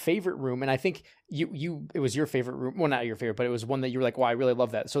favorite room, and I think it was your favorite room. Well, not your favorite, but it was one that you were like, "Wow, I really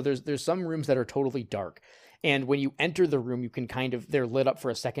love that." So there's some rooms that are totally dark, and when you enter the room, you can they're lit up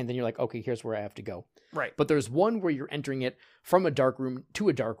for a second, then you're like, "Okay, here's where I have to go." Right. But there's one where you're entering it from a dark room to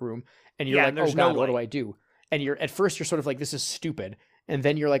a dark room, and you're like, "Oh God, what do I do?" And at first you're sort of like, "This is stupid." And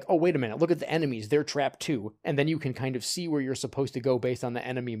then you're like, oh, wait a minute, look at the enemies. They're trapped too. And then you can kind of see where you're supposed to go based on the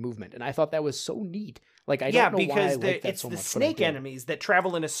enemy movement. And I thought that was so neat. Like, I don't know why I like that so much. It's the snake enemies that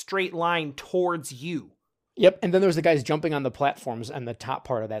travel in a straight line towards you. Yep. And then there's the guys jumping on the platforms on the top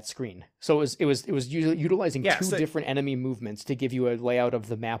part of that screen. So it was utilizing 2 different enemy movements to give you a layout of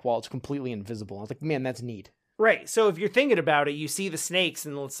the map while it's completely invisible. I was like, man, that's neat. Right. So if you're thinking about it, you see the snakes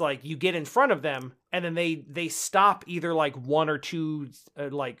and it's like you get in front of them and then they stop either like 1 or 2,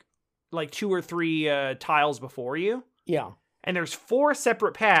 like 2 or 3 tiles before you. Yeah. And there's 4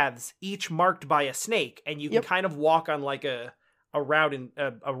 separate paths, each marked by a snake. And you can kind of walk on like a route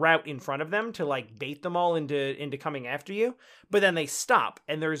in front of them to like bait them all into coming after you. But then they stop.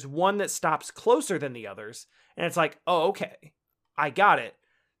 And there's one that stops closer than the others. And it's like, oh, okay, I got it.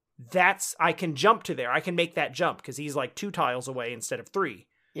 I can jump to there. I can make that jump because he's like 2 tiles away instead of 3.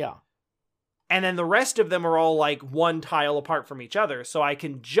 Yeah. And then the rest of them are all like 1 tile apart from each other. So I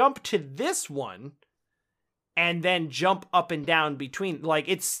can jump to this one and then jump up and down between. Like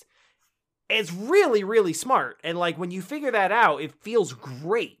it's really, really smart. And like when you figure that out, it feels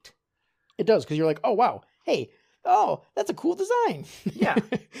great. It does, because you're like, oh wow, hey, oh, that's a cool design. Yeah.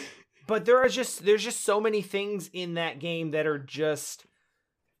 But there's just so many things in that game that are just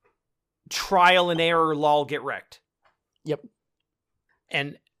trial and error, lol, get wrecked. Yep.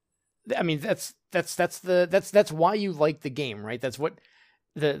 And I mean that's why you like the game, right? That's what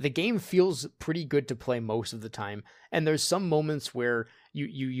the game feels pretty good to play most of the time. And there's some moments where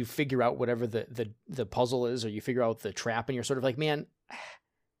you figure out whatever the puzzle is, or you figure out the trap, and you're sort of like, man,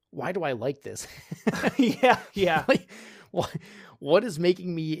 why do I like this? Yeah. Like, what is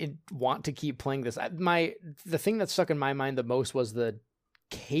making me want to keep playing this? The thing that stuck in my mind the most was the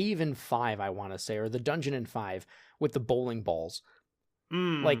cave in 5, I want to say, or the dungeon in 5 with the bowling balls.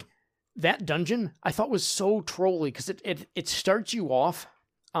 Like that dungeon I thought was so trolly, because it starts you off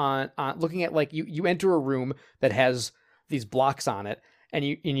on looking at, like, you enter a room that has these blocks on it, and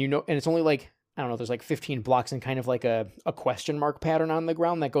it's only like I don't know, there's like 15 blocks and kind of like a question mark pattern on the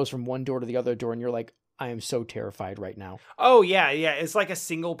ground that goes from one door to the other door, and you're like, I am so terrified right now. Oh yeah, it's like a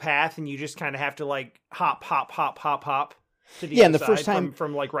single path, and you just kind of have to like hop to the other the side first time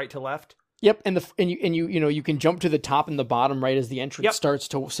from like right to left. Yep, and you can jump to the top and the bottom right as the entrance starts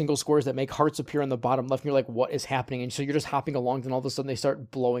to single squares that make hearts appear on the bottom left, and you're like, what is happening? And so you're just hopping along, and all of a sudden they start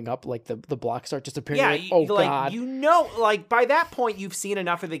blowing up, like the blocks start disappearing. Yeah, like, oh god. You know, like by that point you've seen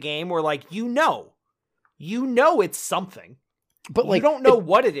enough of the game where like you know it's something. But like you don't know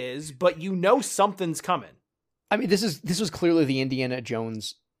what it is, but you know something's coming. I mean, this was clearly the Indiana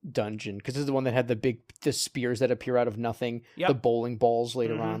Jones dungeon, because this is the one that had the spears that appear out of nothing, the bowling balls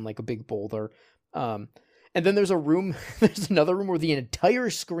later on, like a big boulder. And then there's another room where the entire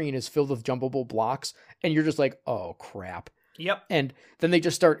screen is filled with jumpable blocks, and you're just like, oh crap. Yep. And then they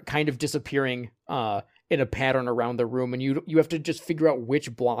just start kind of disappearing in a pattern around the room, and you have to just figure out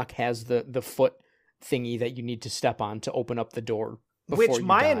which block has the foot thingy that you need to step on to open up the door. Which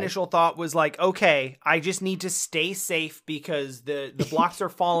my initial thought was like, okay, I just need to stay safe because the blocks are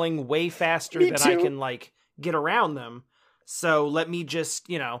falling way faster than I can like get around them. So let me just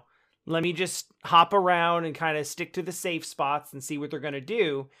hop around and kind of stick to the safe spots and see what they're going to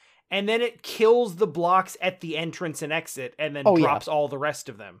do. And then it kills the blocks at the entrance and exit and then drops all the rest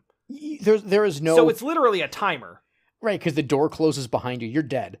of them. There is no... So it's literally a timer. Right, because the door closes behind you. You're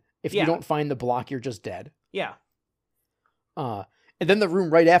dead. If you don't find the block, you're just dead. Yeah. And then the room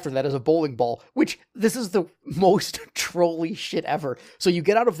right after that is a bowling ball, which this is the most trolly shit ever. So you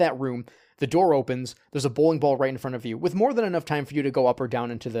get out of that room, the door opens, there's a bowling ball right in front of you with more than enough time for you to go up or down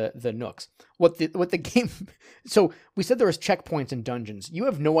into the nooks. What the game... So we said there was checkpoints in dungeons. You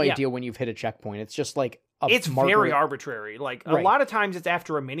have no idea when you've hit a checkpoint. It's just like it's very arbitrary. Like a lot of times it's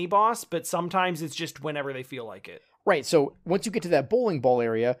after a mini boss, but sometimes it's just whenever they feel like it. Right, so once you get to that bowling ball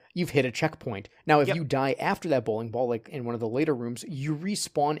area, you've hit a checkpoint. Now, if you die after that bowling ball, like in one of the later rooms, you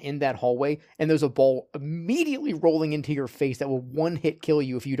respawn in that hallway, and there's a ball immediately rolling into your face that will one-hit kill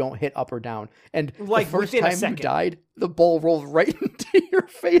you if you don't hit up or down. And like the first time you died, the ball rolled right into your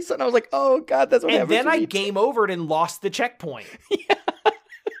face, and I was like, oh god, that's what happened to me. And then I game overed and lost the checkpoint. Yeah.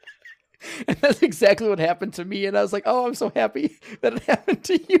 And that's exactly what happened to me, and I was like, oh, I'm so happy that it happened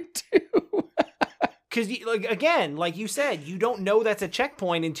to you too. Because, like, again, like you said, you don't know that's a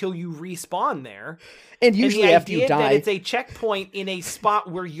checkpoint until you respawn there. And usually after you die... that it's a checkpoint in a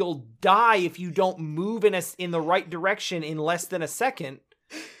spot where you'll die if you don't move in the right direction in less than a second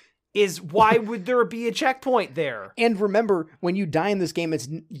is why would there be a checkpoint there? And remember, when you die in this game, it's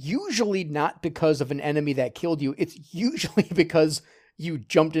usually not because of an enemy that killed you. It's usually because you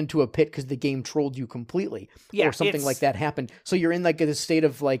jumped into a pit because the game trolled you completely. Yeah, or something like that happened. So you're in like a state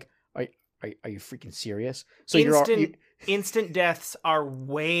of like... Are you freaking serious? So instant deaths are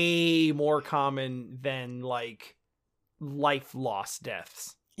way more common than like life loss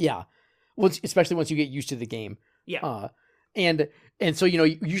deaths. Yeah. Well, especially once you get used to the game. Yeah. And so,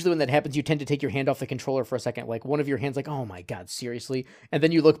 usually when that happens, you tend to take your hand off the controller for a second. Like one of your hands like, oh my God, seriously? And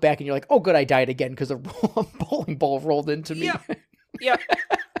then you look back and you're like, oh good, I died again because a bowling ball rolled into me. Yeah.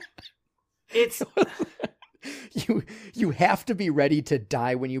 It's... You have to be ready to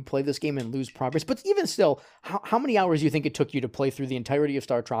die when you play this game and lose progress. But even still, how many hours do you think it took you to play through the entirety of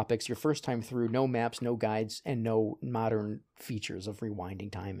StarTropics, your first time through, no maps, no guides, and no modern features of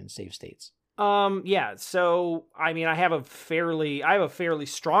rewinding time and save states? Yeah. So, I mean, I have a fairly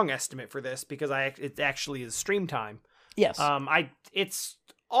strong estimate for this because it actually is stream time. Yes. It's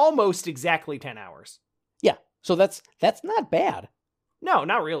almost exactly 10 hours. Yeah. So that's not bad. No,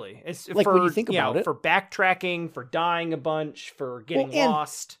 not really. It's like when you think about it, for backtracking, for dying a bunch, for getting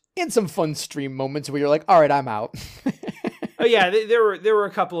lost, and some fun stream moments where you're like, "All right, I'm out." Oh yeah, there were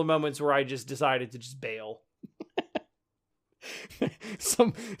a couple of moments where I just decided to just bail. It's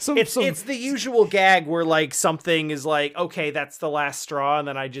the usual gag where like something is like, okay, that's the last straw, and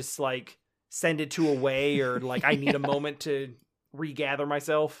then I just like send it to away, or like I need a moment to regather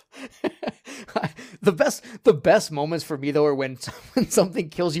myself. The best moments for me though are when something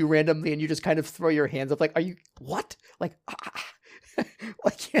kills you randomly and you just kind of throw your hands up like, are you what? Like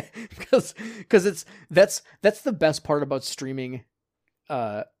like because that's the best part about streaming.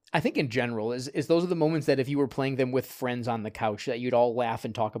 I think in general is those are the moments that if you were playing them with friends on the couch that you'd all laugh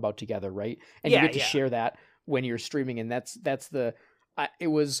and talk about together, right? And you get to share that when you're streaming, and it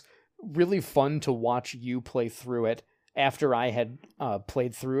was really fun to watch you play through it after I had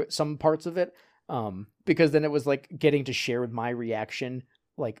played through some parts of it, because then it was like getting to share my reaction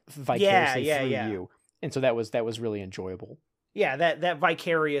like vicariously through you, and so that was really enjoyable. Yeah, that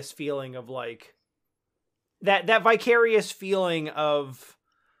vicarious feeling of like that vicarious feeling of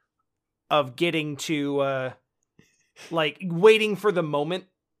of getting to like waiting for the moment.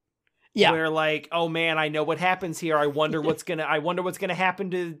 Yeah. Where like, oh man, I know what happens here. I wonder what's gonna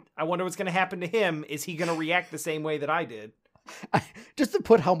happen to him. Is he gonna react the same way that I did? Just to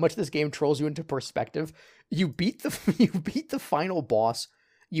put how much this game trolls you into perspective, you beat the final boss,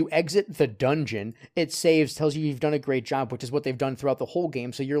 you exit the dungeon, it saves, tells you you've done a great job, which is what they've done throughout the whole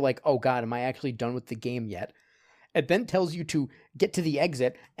game. So you're like, oh god, am I actually done with the game yet? It then tells you to get to the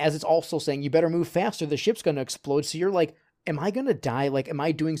exit, as it's also saying you better move faster, the ship's gonna explode. So you're like, am I going to die? Like, am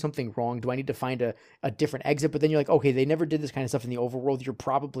I doing something wrong? Do I need to find a different exit? But then you're like, okay, they never did this kind of stuff in the overworld. You're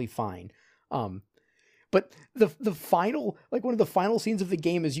probably fine. But the final, like one of the final scenes of the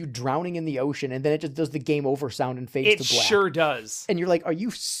game is you drowning in the ocean, and then it just does the game over sound and fades to black. It sure does. And you're like, are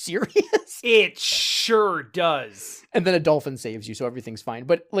you serious? It sure does. And then a dolphin saves you, so everything's fine.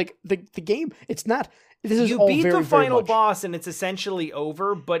 But like the game, it's not. This is you all beat very, the final very much... boss and it's essentially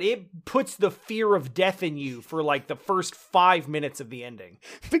over, but it puts the fear of death in you for like the first 5 minutes of the ending.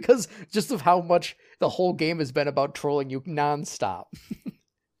 Because just of how much the whole game has been about trolling you nonstop.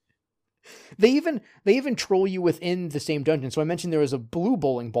 They even troll you within the same dungeon. So I mentioned there is a blue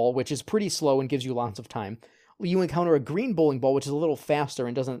bowling ball, which is pretty slow and gives you lots of time. You encounter a green bowling ball, which is a little faster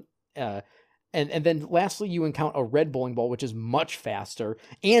and doesn't... And then lastly, you encounter a red bowling ball, which is much faster,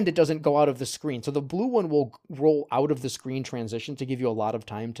 and it doesn't go out of the screen. So the blue one will roll out of the screen transition to give you a lot of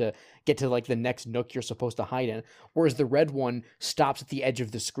time to get to like the next nook you're supposed to hide in, whereas the red one stops at the edge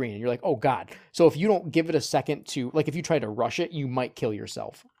of the screen, and you're like, oh god. So if you don't give it a second to, like if you try to rush it, you might kill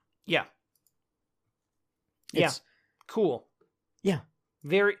yourself. Yeah. Yeah. Cool. Yeah.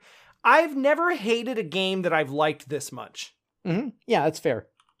 I've never hated a game that I've liked this much. Mm-hmm. Yeah, that's fair.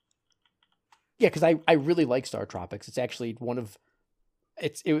 Yeah, because I really like StarTropics. It's actually one of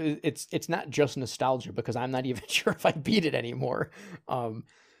it's not just nostalgia, because I'm not even sure if I beat it anymore.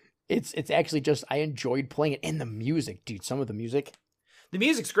 It's actually just I enjoyed playing it, and the music, dude. Some of the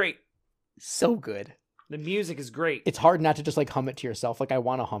music's great. So good. The music is great. It's hard not to just like hum it to yourself. Like I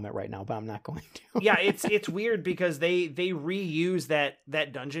want to hum it right now, but I'm not going to. Yeah, it's weird because they reuse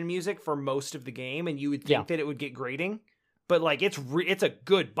that dungeon music for most of the game, and you would think that it would get grating, but like it's a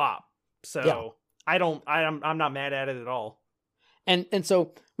good bop. So yeah. I'm not mad at it at all. And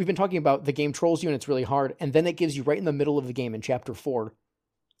so we've been talking about the game trolls you and it's really hard. And then it gives you right in the middle of the game in chapter 4,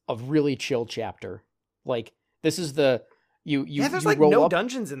 a really chill chapter. Like this is the, there's like no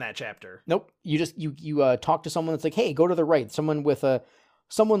dungeons in that chapter. Nope. You just, you talk to someone that's like, hey, go to the right. Someone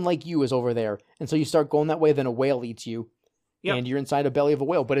like you is over there. And so you start going that way. Then a whale eats you and you're inside a belly of a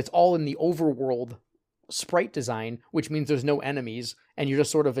whale, but it's all in the overworld sprite design, which means there's no enemies, and you're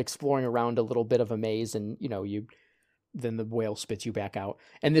just sort of exploring around a little bit of a maze, and then the whale spits you back out.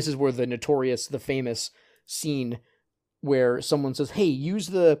 And this is where the famous scene where someone says, hey, use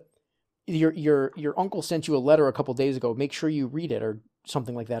your uncle sent you a letter a couple days ago, make sure you read it, or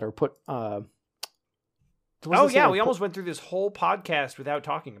something like that, or put we almost went through this whole podcast without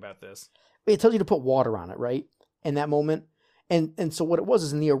talking about this. It tells you to put water on it, right? In that moment. And so what it was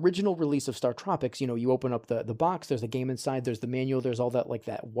is in the original release of StarTropics, you open up the box, there's a game inside, there's the manual, there's all that like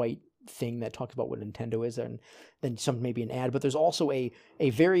that white thing that talks about what Nintendo is, and then maybe an ad, but there's also a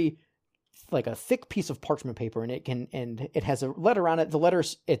very like a thick piece of parchment paper, and it has a letter on it. The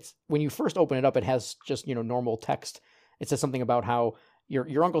letters, it's when you first open it up, it has just normal text. It says something about how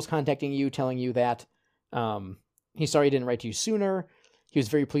your uncle's contacting you, telling you that he's sorry he didn't write to you sooner. He was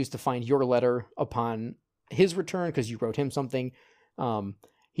very pleased to find your letter upon his return because you wrote him something.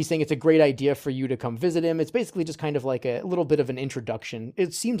 He's saying it's a great idea for you to come visit him. It's basically just kind of like a little bit of an introduction.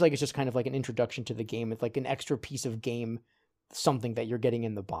 It seems like it's just kind of like an introduction to the game. It's like an extra piece of game, something that you're getting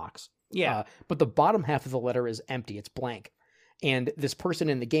in the box. Yeah. But the bottom half of the letter is empty. It's blank. And this person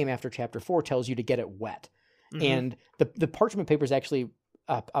in the game after chapter 4 tells you to get it wet. Mm-hmm. And the parchment paper is actually,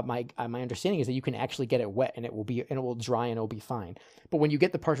 my understanding is that you can actually get it wet and it will dry and it'll be fine. But when you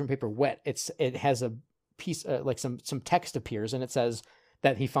get the parchment paper wet, it has a piece like some text appears, and it says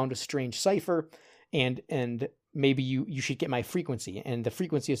that he found a strange cipher, and maybe you should get my frequency, and the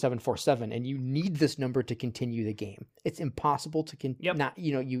frequency is 747, and you need this number to continue the game. It's impossible to not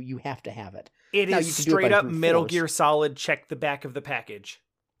you have to have it. It now, is straight up Metal Gear Solid. Check the back of the package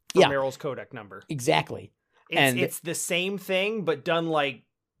for Meryl's codec number. Exactly. It's the same thing, but done like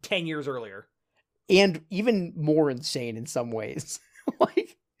 10 years earlier, and even more insane in some ways.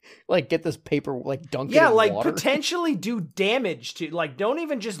 Like get this paper, like dunk it in water. Potentially do damage to, like, don't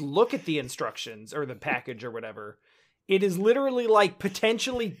even just look at the instructions or the package or whatever. It is literally like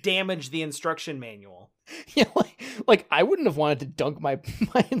potentially damage the instruction manual. Yeah, like I wouldn't have wanted to dunk my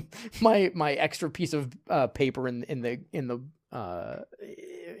extra piece of paper in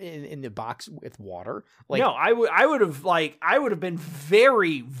in the box with water. No, I would have been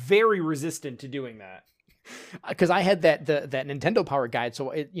very, very resistant to doing that. Because I had that Nintendo Power Guide,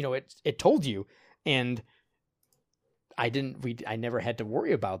 so it told you, and I never had to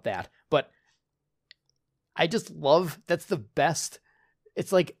worry about that. But I just love, that's the best.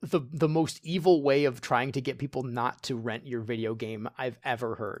 It's like the most evil way of trying to get people not to rent your video game I've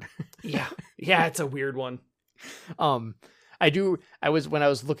ever heard. Yeah, it's a weird one. When I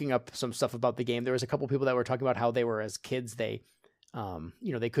was looking up some stuff about the game, there was a couple people that were talking about how they were, as kids, they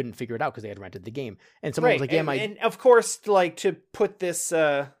couldn't figure it out because they had rented the game, and someone was like, "Yeah, and of course, like, to put this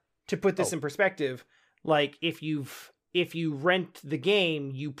in perspective, like, if you rent the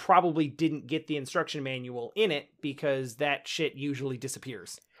game, you probably didn't get the instruction manual in it because that shit usually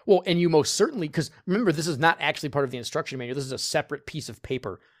disappears." Well, and you most certainly, because remember, this is not actually part of the instruction manual. This is a separate piece of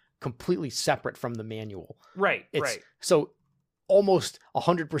paper, completely separate from the manual. Right. So almost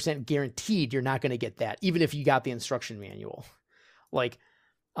 100% guaranteed you're not going to get that, even if you got the instruction manual. Like,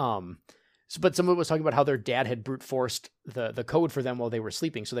 but someone was talking about how their dad had brute forced the code for them while they were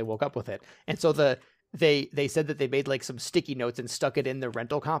sleeping, so they woke up with it. And so they said that they made like some sticky notes and stuck it in the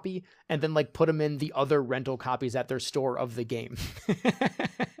rental copy, and then like put them in the other rental copies at their store of the game.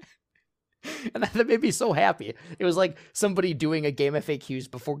 And that made me so happy. It was like somebody doing a Game FAQs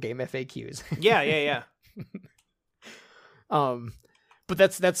before Game FAQs. Yeah. But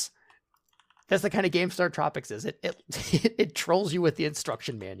that's the kind of game StarTropics is. It trolls you with the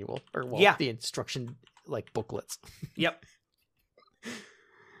instruction manual, or the instruction like booklets. Yep.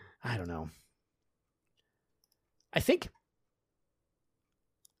 I don't know. I think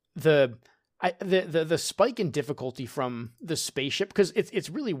the spike in difficulty from the spaceship, because it's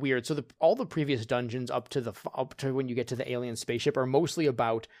really weird. So all the previous dungeons up to when you get to the alien spaceship are mostly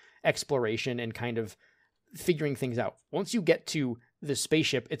about exploration and kind of figuring things out. Once you get to the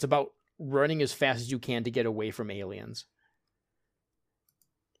spaceship, it's about running as fast as you can to get away from aliens.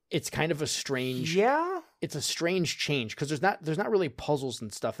 It's kind of a strange it's a strange change, because there's not really puzzles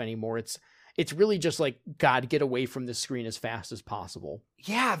and stuff anymore. It's really just like, God, get away from this screen as fast as possible.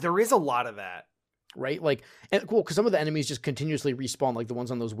 Yeah, there is a lot of that. Right? Like, and cool, because some of the enemies just continuously respawn, like the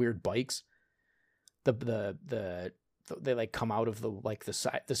ones on those weird bikes. They like come out of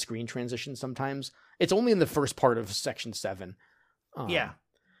the screen transition sometimes. It's only in the first part of section 7. Yeah.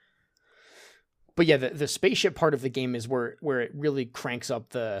 But yeah, the spaceship part of the game is where it really cranks up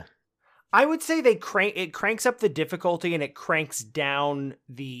the... I would say it cranks up the difficulty and it cranks down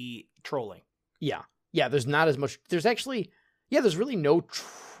the trolling. Yeah. Yeah, there's not as much... There's really no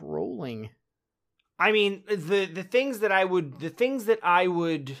trolling. I mean, the things that I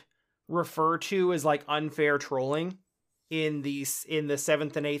would refer to as like unfair trolling in the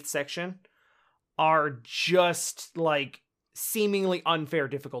 7th and 8th section are just like seemingly unfair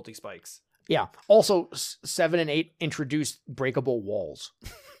difficulty spikes. Yeah. Also, 7 and 8 introduced breakable walls.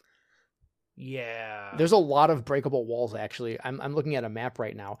 Yeah. There's a lot of breakable walls, actually. I'm looking at a map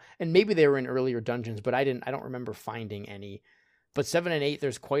right now, and maybe they were in earlier dungeons, but I don't remember finding any. But 7 and 8,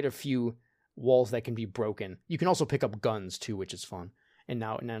 there's quite a few walls that can be broken. You can also pick up guns too, which is fun. And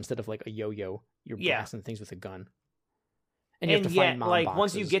now instead of like a yo-yo, you're blasting things with a gun. And you have to find mom boxes.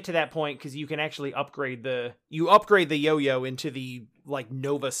 Once you get to that point, because you can actually upgrade the yo-yo into the like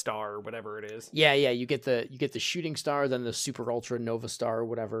Nova Star or whatever it is. Yeah, you get the shooting star, then the super ultra Nova Star or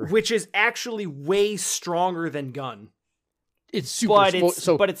whatever, which is actually way stronger than gun. It's super,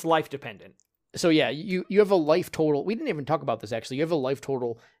 but it's life dependent. So yeah, you have a life total. We didn't even talk about this actually. You have a life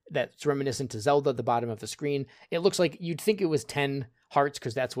total that's reminiscent to Zelda at the bottom of the screen. It looks like you'd think it was 10 hearts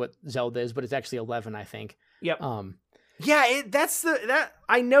because that's what Zelda is, but it's actually 11, I think. Yep. Yeah,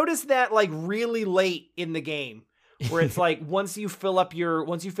 I noticed that like really late in the game, where it's like once you fill up your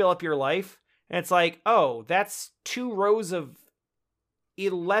life, and it's like, oh, that's 2 rows of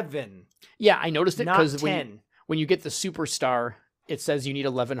 11. Yeah, I noticed it because when you get the superstar, it says you need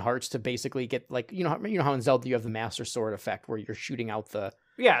 11 hearts to basically get, like, you know how in Zelda you have the Master Sword effect where you're shooting out the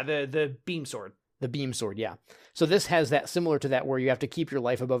beam sword. The beam sword, yeah. So this has that, similar to that, where you have to keep your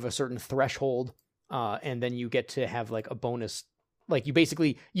life above a certain threshold. And then you get to have like a bonus, like you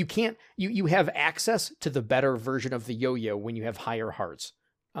have access to the better version of the yo-yo when you have higher hearts.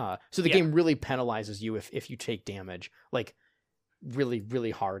 So the game really penalizes you if you take damage, like really,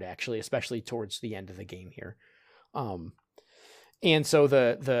 really hard actually, especially towards the end of the game here. And so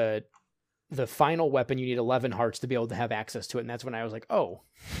the final weapon, you need 11 hearts to be able to have access to it. And that's when I was like, oh,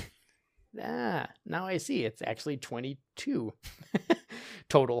 now I see, it's actually 22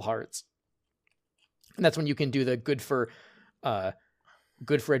 total hearts. And that's when you can do the good for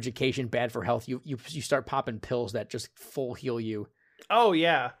education, bad for health. You start popping pills that just full heal you. Oh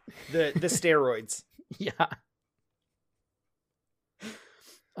yeah, the steroids. Yeah.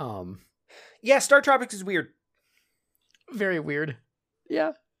 Yeah, StarTropics is weird. Very weird.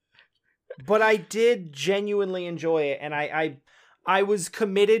 Yeah. But I did genuinely enjoy it, and I was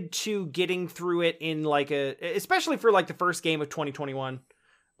committed to getting through it in like especially for like the first game of 2021.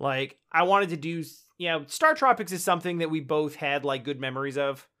 Like I wanted to do, StarTropics is something that we both had like good memories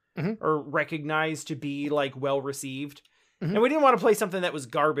of, or recognized to be like well received. And we didn't want to play something that was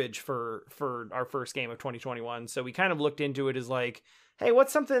garbage for our first game of 2021. So we kind of looked into it as like, hey,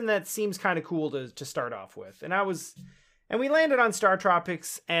 what's something that seems kind of cool to start off with? And we landed on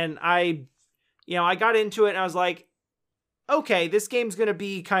StarTropics, and I got into it and I was like, okay, this game's going to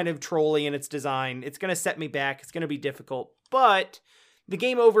be kind of trolly in its design. It's going to set me back. It's going to be difficult, but the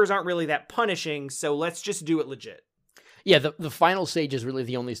game overs aren't really that punishing. So let's just do it legit. Yeah. The final stage is really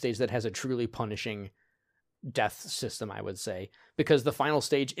the only stage that has a truly punishing death system, I would say, because the final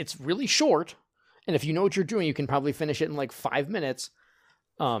stage, it's really short. And if you know what you're doing, you can probably finish it in like 5 minutes.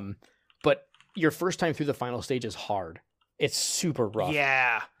 But your first time through the final stage is hard. It's super rough.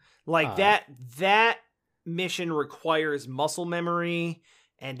 Yeah. Like that mission requires muscle memory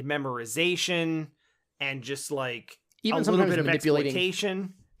and memorization and just like even a little bit of manipulating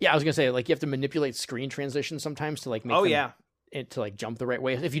exploitation. Yeah, I was gonna say, like, you have to manipulate screen transitions sometimes to like make it to like jump the right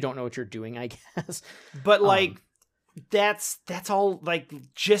way if you don't know what you're doing, I guess. But like that's all like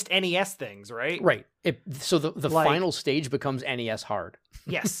just NES things, right? Right. So the like, final stage becomes NES hard.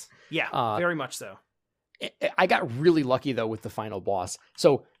 Yes. Yeah. Very much so. I got really lucky though with the final boss.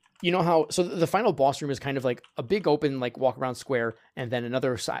 So you know how, so the final boss room is kind of like a big open, like walk around square, and then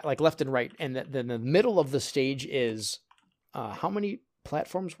another side, like left and right. And then the middle of the stage is, how many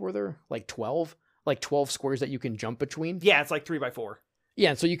platforms were there? Like 12? Like 12 squares that you can jump between? Yeah, it's like 3x4. Yeah,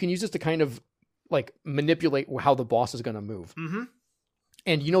 and so you can use this to kind of like manipulate how the boss is going to move. Mm-hmm.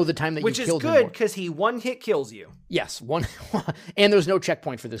 And you know the time that you killed him. Which is good, because he one hit kills you. Yes, one. And there's no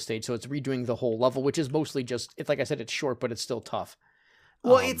checkpoint for this stage, so it's redoing the whole level, which is mostly just, it's like I said, it's short, but it's still tough.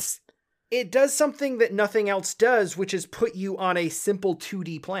 Well, it does something that nothing else does, which is put you on a simple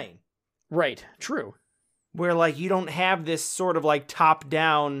 2D plane. Right, true. Where like you don't have this sort of like top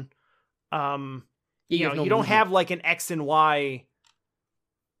down, you don't have like an X and Y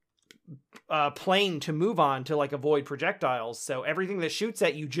plane to move on to like avoid projectiles. So everything that shoots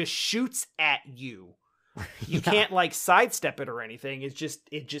at you just shoots at you. You can't like sidestep it or anything. You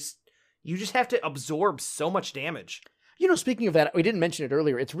just have to absorb so much damage. You know, speaking of that, we didn't mention it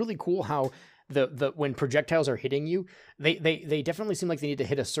earlier. It's really cool how the when projectiles are hitting you, they definitely seem like they need to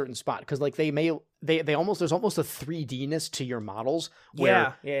hit a certain spot, because like they almost, there's almost a 3D-ness to your models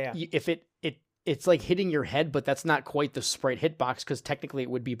where if it's like hitting your head, but that's not quite the sprite hitbox, because technically it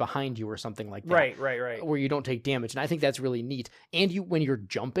would be behind you or something like that. Right. Where you don't take damage, and I think that's really neat. And when you're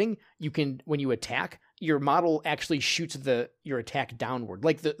jumping, when you attack, your model actually shoots your attack downward,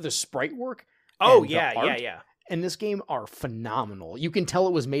 like the sprite work. Oh yeah. In this game are phenomenal. You can tell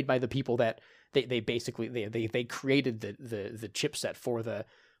it was made by the people that they basically they created the chipset for the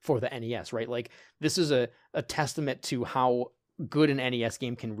NES, right? Like this is a testament to how good an NES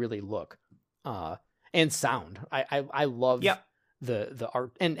game can really look, and sound. I love the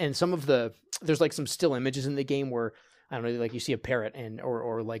art and some of there's like some still images in the game where I don't know, like you see a parrot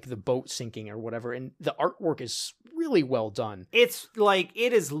or like the boat sinking or whatever, and the artwork is really well done. It's like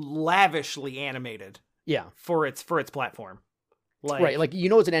it is lavishly animated. Yeah, for its platform, right? Like you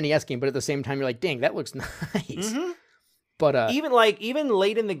know it's an NES game, but at the same time you're like, dang, that looks nice. Mm-hmm. But even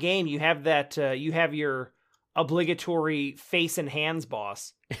late in the game, you have that you have your obligatory face and hands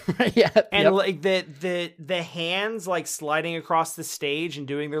boss, yeah, and like the hands like sliding across the stage and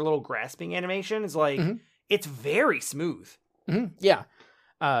doing their little grasping animation is like it's very smooth. Mm-hmm. Yeah.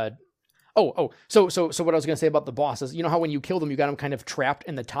 So what I was gonna say about the boss is, you know how when you kill them, you got them kind of trapped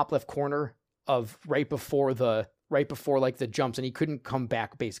in the top left corner of right before like the jumps, and he couldn't come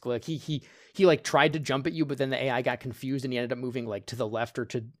back basically. Like he like tried to jump at you, but then the AI got confused and he ended up moving like to the left or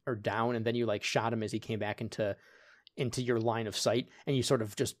down, and then you like shot him as he came back into your line of sight, and you sort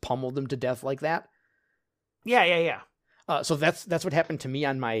of just pummeled him to death like that. Yeah. So that's what happened to me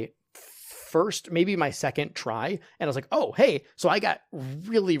on my first, maybe my second try, and I was like, oh hey, so I got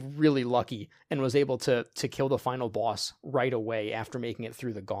really, really lucky and was able to kill the final boss right away after making it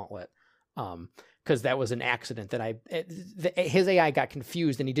through the gauntlet. Because that was an accident that his AI got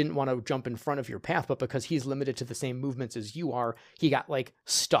confused and he didn't want to jump in front of your path, but because he's limited to the same movements as you are, he got like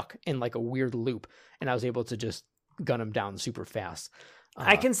stuck in like a weird loop, and I was able to just gun him down super fast.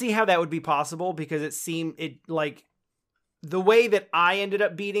 I can see how that would be possible, because it like the way that I ended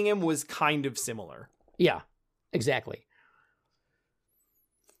up beating him was kind of similar. Yeah, exactly.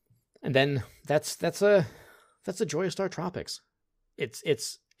 And then that's the joy of StarTropics.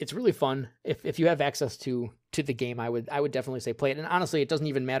 It's really fun. If you have access to the game, I would definitely say play it. And honestly, it doesn't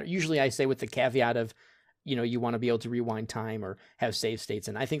even matter. Usually I say with the caveat of, you want to be able to rewind time or have save states.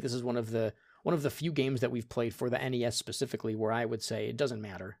 And I think this is one of the few games that we've played for the NES specifically where I would say it doesn't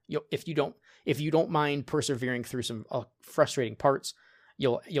matter. If you don't mind persevering through some frustrating parts,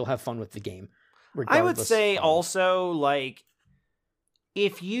 you'll have fun with the game. I would say also, like,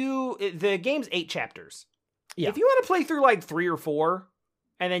 the game's 8 chapters. Yeah. If you want to play through like 3 or 4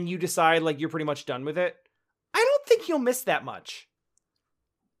 and then you decide like you're pretty much done with it, I don't think you'll miss that much.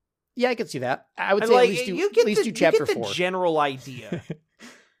 Yeah, I could see that. I would say like, at least do chapter 4. You get the general idea.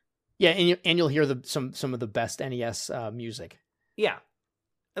 Yeah, and you'll hear some of the best NES music. Yeah.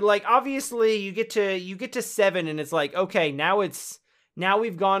 And like obviously you get to 7 and it's like, okay, now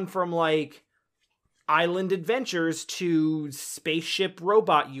we've gone from like island adventures to spaceship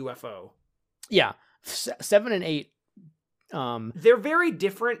robot UFO. Yeah. 7 and 8 they're very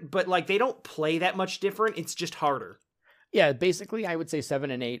different, but like they don't play that much different. It's just harder. Yeah, basically I would say 7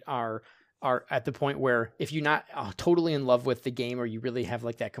 and 8 are at the point where if you're not totally in love with the game or you really have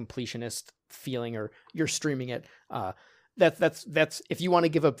like that completionist feeling or you're streaming it, that's if you want to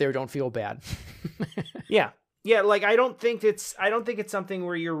give up there, don't feel bad. Yeah. Yeah, like I don't think it's something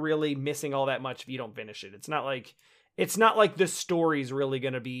where you're really missing all that much if you don't finish it. It's not like the story's really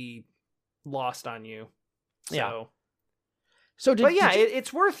going to be lost on you. So yeah.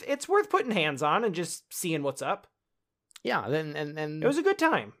 It's worth putting hands on and just seeing what's up. Yeah, then it was a good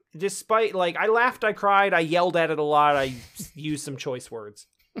time. Despite like I laughed, I cried, I yelled at it a lot, I used some choice words.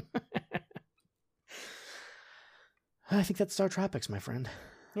 I think that's StarTropics, my friend.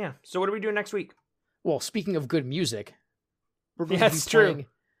 Yeah. So what are we doing next week? Well, speaking of good music, we're going to be playing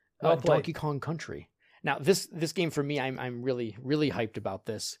Donkey Kong Country. Now, this game for me, I'm really, really hyped about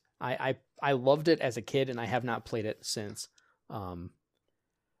this. I loved it as a kid, and I have not played it since. I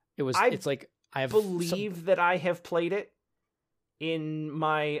believe that I have played it in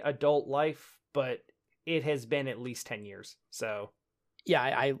my adult life, but it has been at least 10 years. So yeah,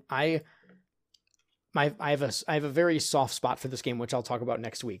 I have a very soft spot for this game, which I'll talk about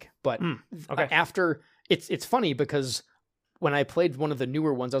next week. But after it's funny because when I played one of the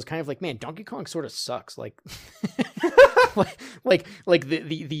newer ones, I was kind of like, man, Donkey Kong sort of sucks. Like, like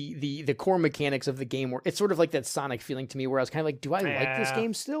the core mechanics of the game were, it's sort of like that Sonic feeling to me where I was kind of like, do I like this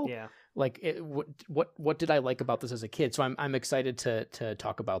game still? Yeah. Like what did I like about this as a kid? So I'm excited to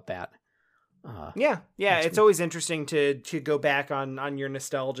talk about that. Yeah. It's always interesting to go back on your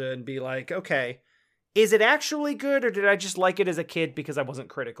nostalgia and be like, okay, is it actually good or did I just like it as a kid because I wasn't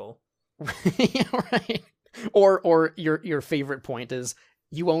critical? Yeah, right. Or your favorite point is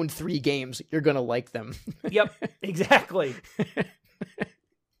you own 3 games, you're gonna like them. Yep, exactly.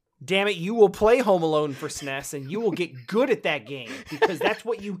 Damn it, you will play Home Alone for SNES and you will get good at that game because that's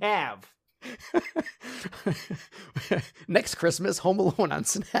what you have. Next Christmas, Home Alone on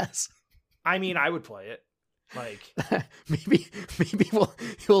SNES. I mean, I would play it. Like maybe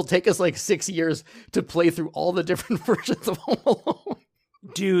it will take us like 6 years to play through all the different versions of Home Alone.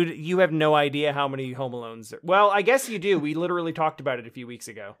 Dude, you have no idea how many Home Alones there. Well, I guess you do. We literally talked about it a few weeks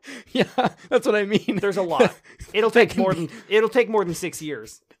ago. Yeah, that's what I mean. There's a lot. It'll take more than 6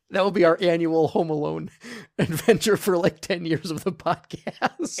 years. That will be our annual Home Alone adventure for like 10 years of the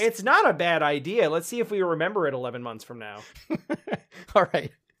podcast. It's not a bad idea. Let's see if we remember it 11 months from now. All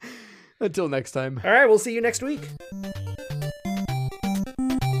right. Until next time. All right, we'll see you next week.